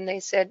us and they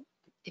said,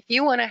 if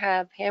you want to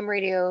have ham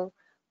radio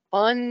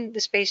on the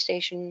space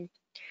station,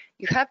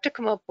 you have to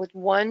come up with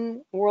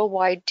one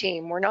worldwide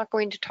team. We're not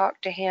going to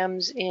talk to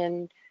hams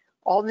in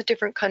all the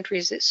different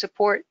countries that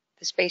support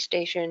the space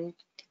station.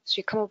 So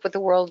you come up with a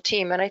world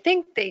team. And I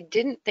think they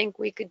didn't think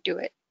we could do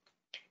it,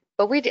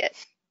 but we did.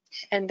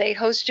 And they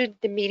hosted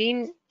the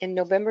meeting in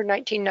November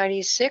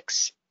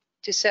 1996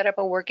 to set up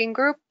a working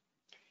group.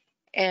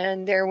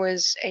 And there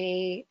was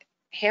a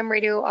ham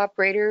radio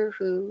operator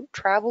who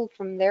traveled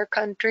from their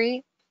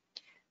country,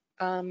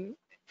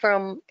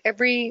 from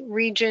every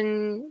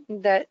region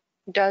that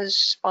does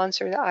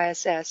sponsor the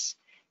ISS.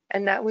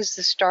 And that was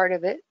the start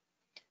of it.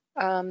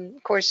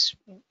 Of course,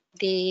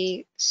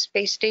 the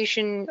space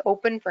station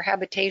opened for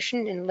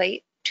habitation in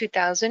late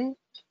 2000.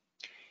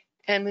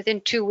 And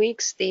within 2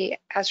 weeks, the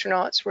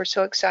astronauts were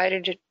so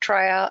excited to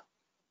try out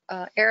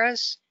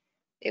ARISS.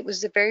 It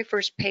was the very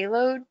first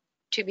payload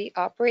to be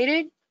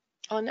operated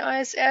on the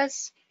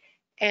ISS.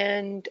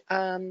 And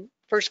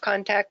first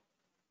contact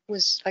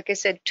was, like I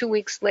said, 2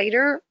 weeks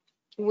later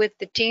with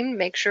the team to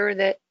make sure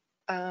that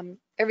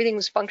everything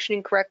was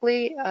functioning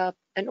correctly.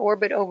 An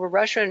orbit over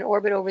Russia, an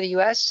orbit over the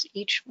US,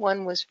 each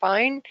one was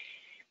fine.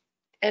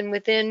 And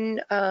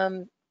within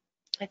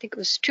I think it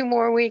was 2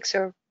 more weeks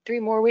or 3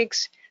 more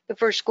weeks, the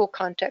first school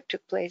contact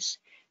took place.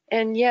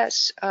 And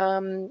yes,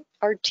 our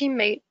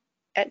teammate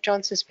at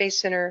Johnson Space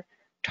Center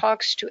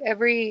talks to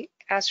every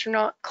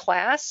astronaut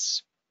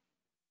class,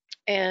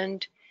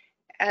 and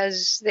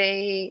as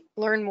they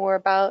learn more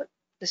about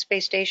the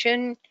space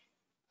station,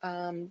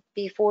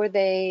 before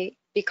they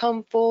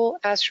become full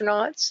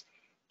astronauts,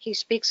 he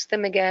speaks to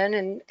them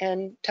again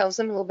and tells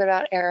them a little bit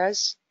about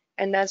ARISS,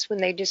 and that's when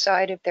they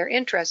decide if they're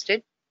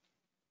interested.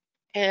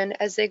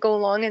 And as they go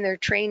along in their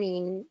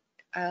training,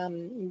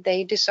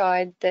 they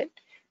decide that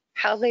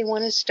how they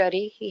want to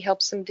study. He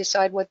helps them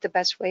decide what the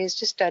best way is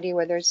to study,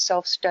 whether it's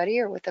self-study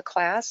or with a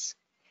class.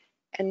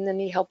 And then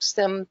he helps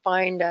them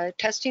find a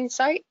testing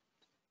site.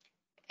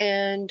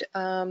 And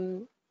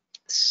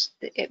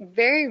it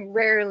very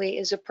rarely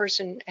is a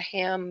person a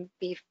ham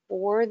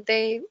before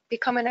they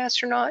become an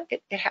astronaut.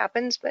 It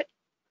happens, but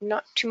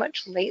not too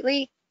much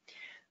lately.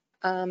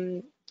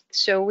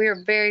 So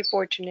we're very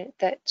fortunate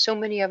that so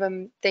many of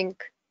them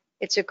think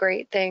it's a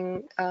great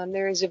thing.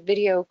 There is a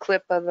video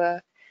clip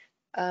of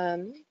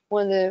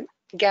one of the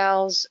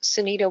gals,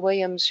 Sunita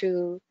Williams,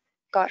 who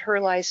got her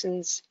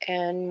license,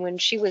 and when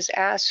she was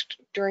asked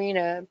during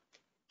a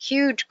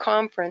huge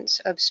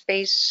conference of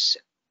space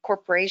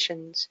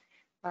corporations,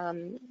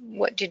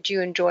 what did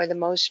you enjoy the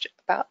most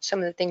about some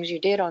of the things you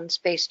did on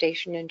space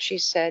station? And she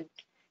said,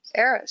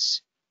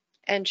 ARISS.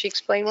 And she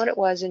explained what it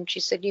was, and she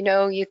said, you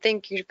know, you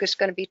think you're just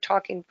going to be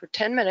talking for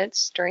 10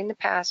 minutes during the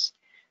pass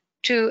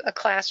to a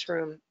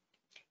classroom.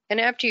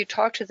 And after you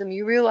talk to them,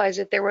 you realize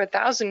that there were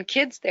 1,000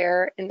 kids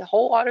there in the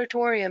whole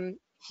auditorium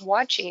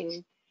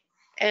watching.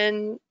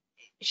 And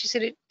she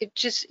said,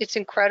 it's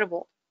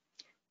incredible.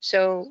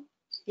 So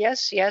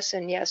yes, yes,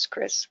 and yes,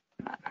 Chris.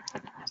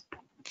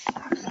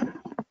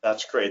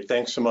 That's great.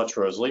 Thanks so much,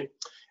 Rosalie.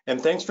 And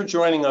thanks for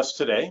joining us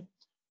today.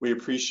 We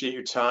appreciate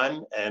your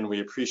time, and we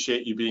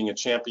appreciate you being a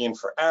champion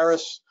for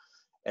ARISS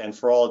and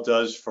for all it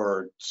does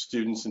for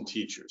students and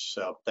teachers.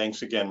 So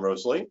thanks again,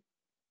 Rosalie.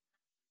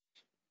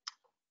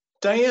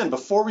 Diane,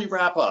 before we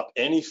wrap up,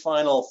 any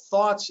final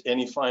thoughts,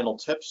 any final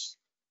tips?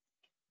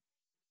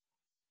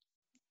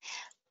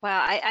 Well,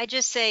 I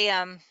just say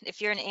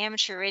if you're an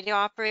amateur radio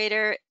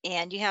operator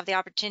and you have the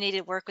opportunity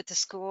to work with the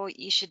school,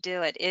 you should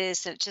do it. It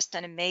is just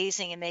an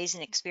amazing,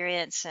 amazing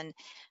experience, and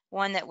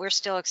one that we're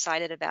still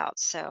excited about.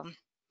 So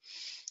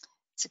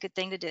it's a good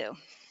thing to do.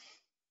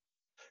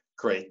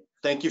 Great.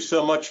 Thank you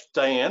so much,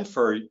 Diane,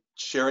 for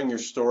sharing your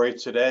story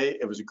today.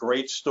 It was a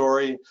great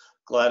story.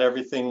 Glad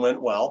everything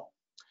went well.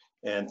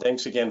 And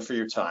thanks again for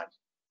your time.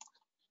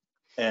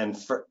 And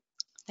for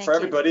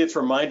everybody, it's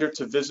a reminder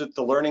to visit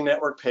the Learning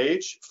Network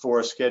page for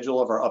a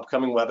schedule of our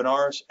upcoming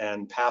webinars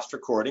and past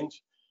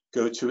recordings.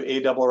 Go to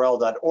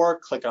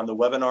ARRL.org, click on the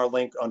webinar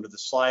link under the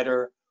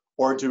slider,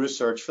 or do a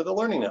search for the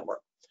Learning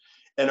Network.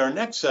 And our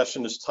next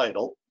session is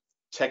titled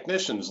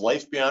Technicians,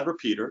 Life Beyond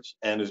Repeaters,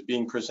 and is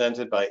being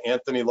presented by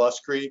Anthony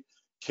Luscre,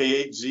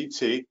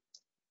 K8ZT,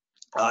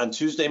 on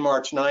Tuesday,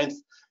 March 9th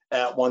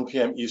at 1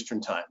 p.m.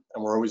 Eastern Time.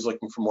 And we're always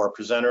looking for more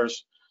presenters,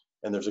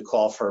 and there's a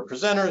call for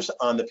presenters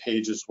on the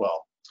page as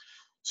well.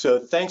 So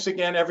thanks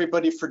again,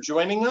 everybody, for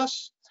joining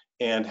us,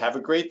 and have a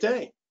great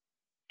day.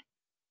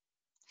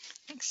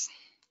 Thanks.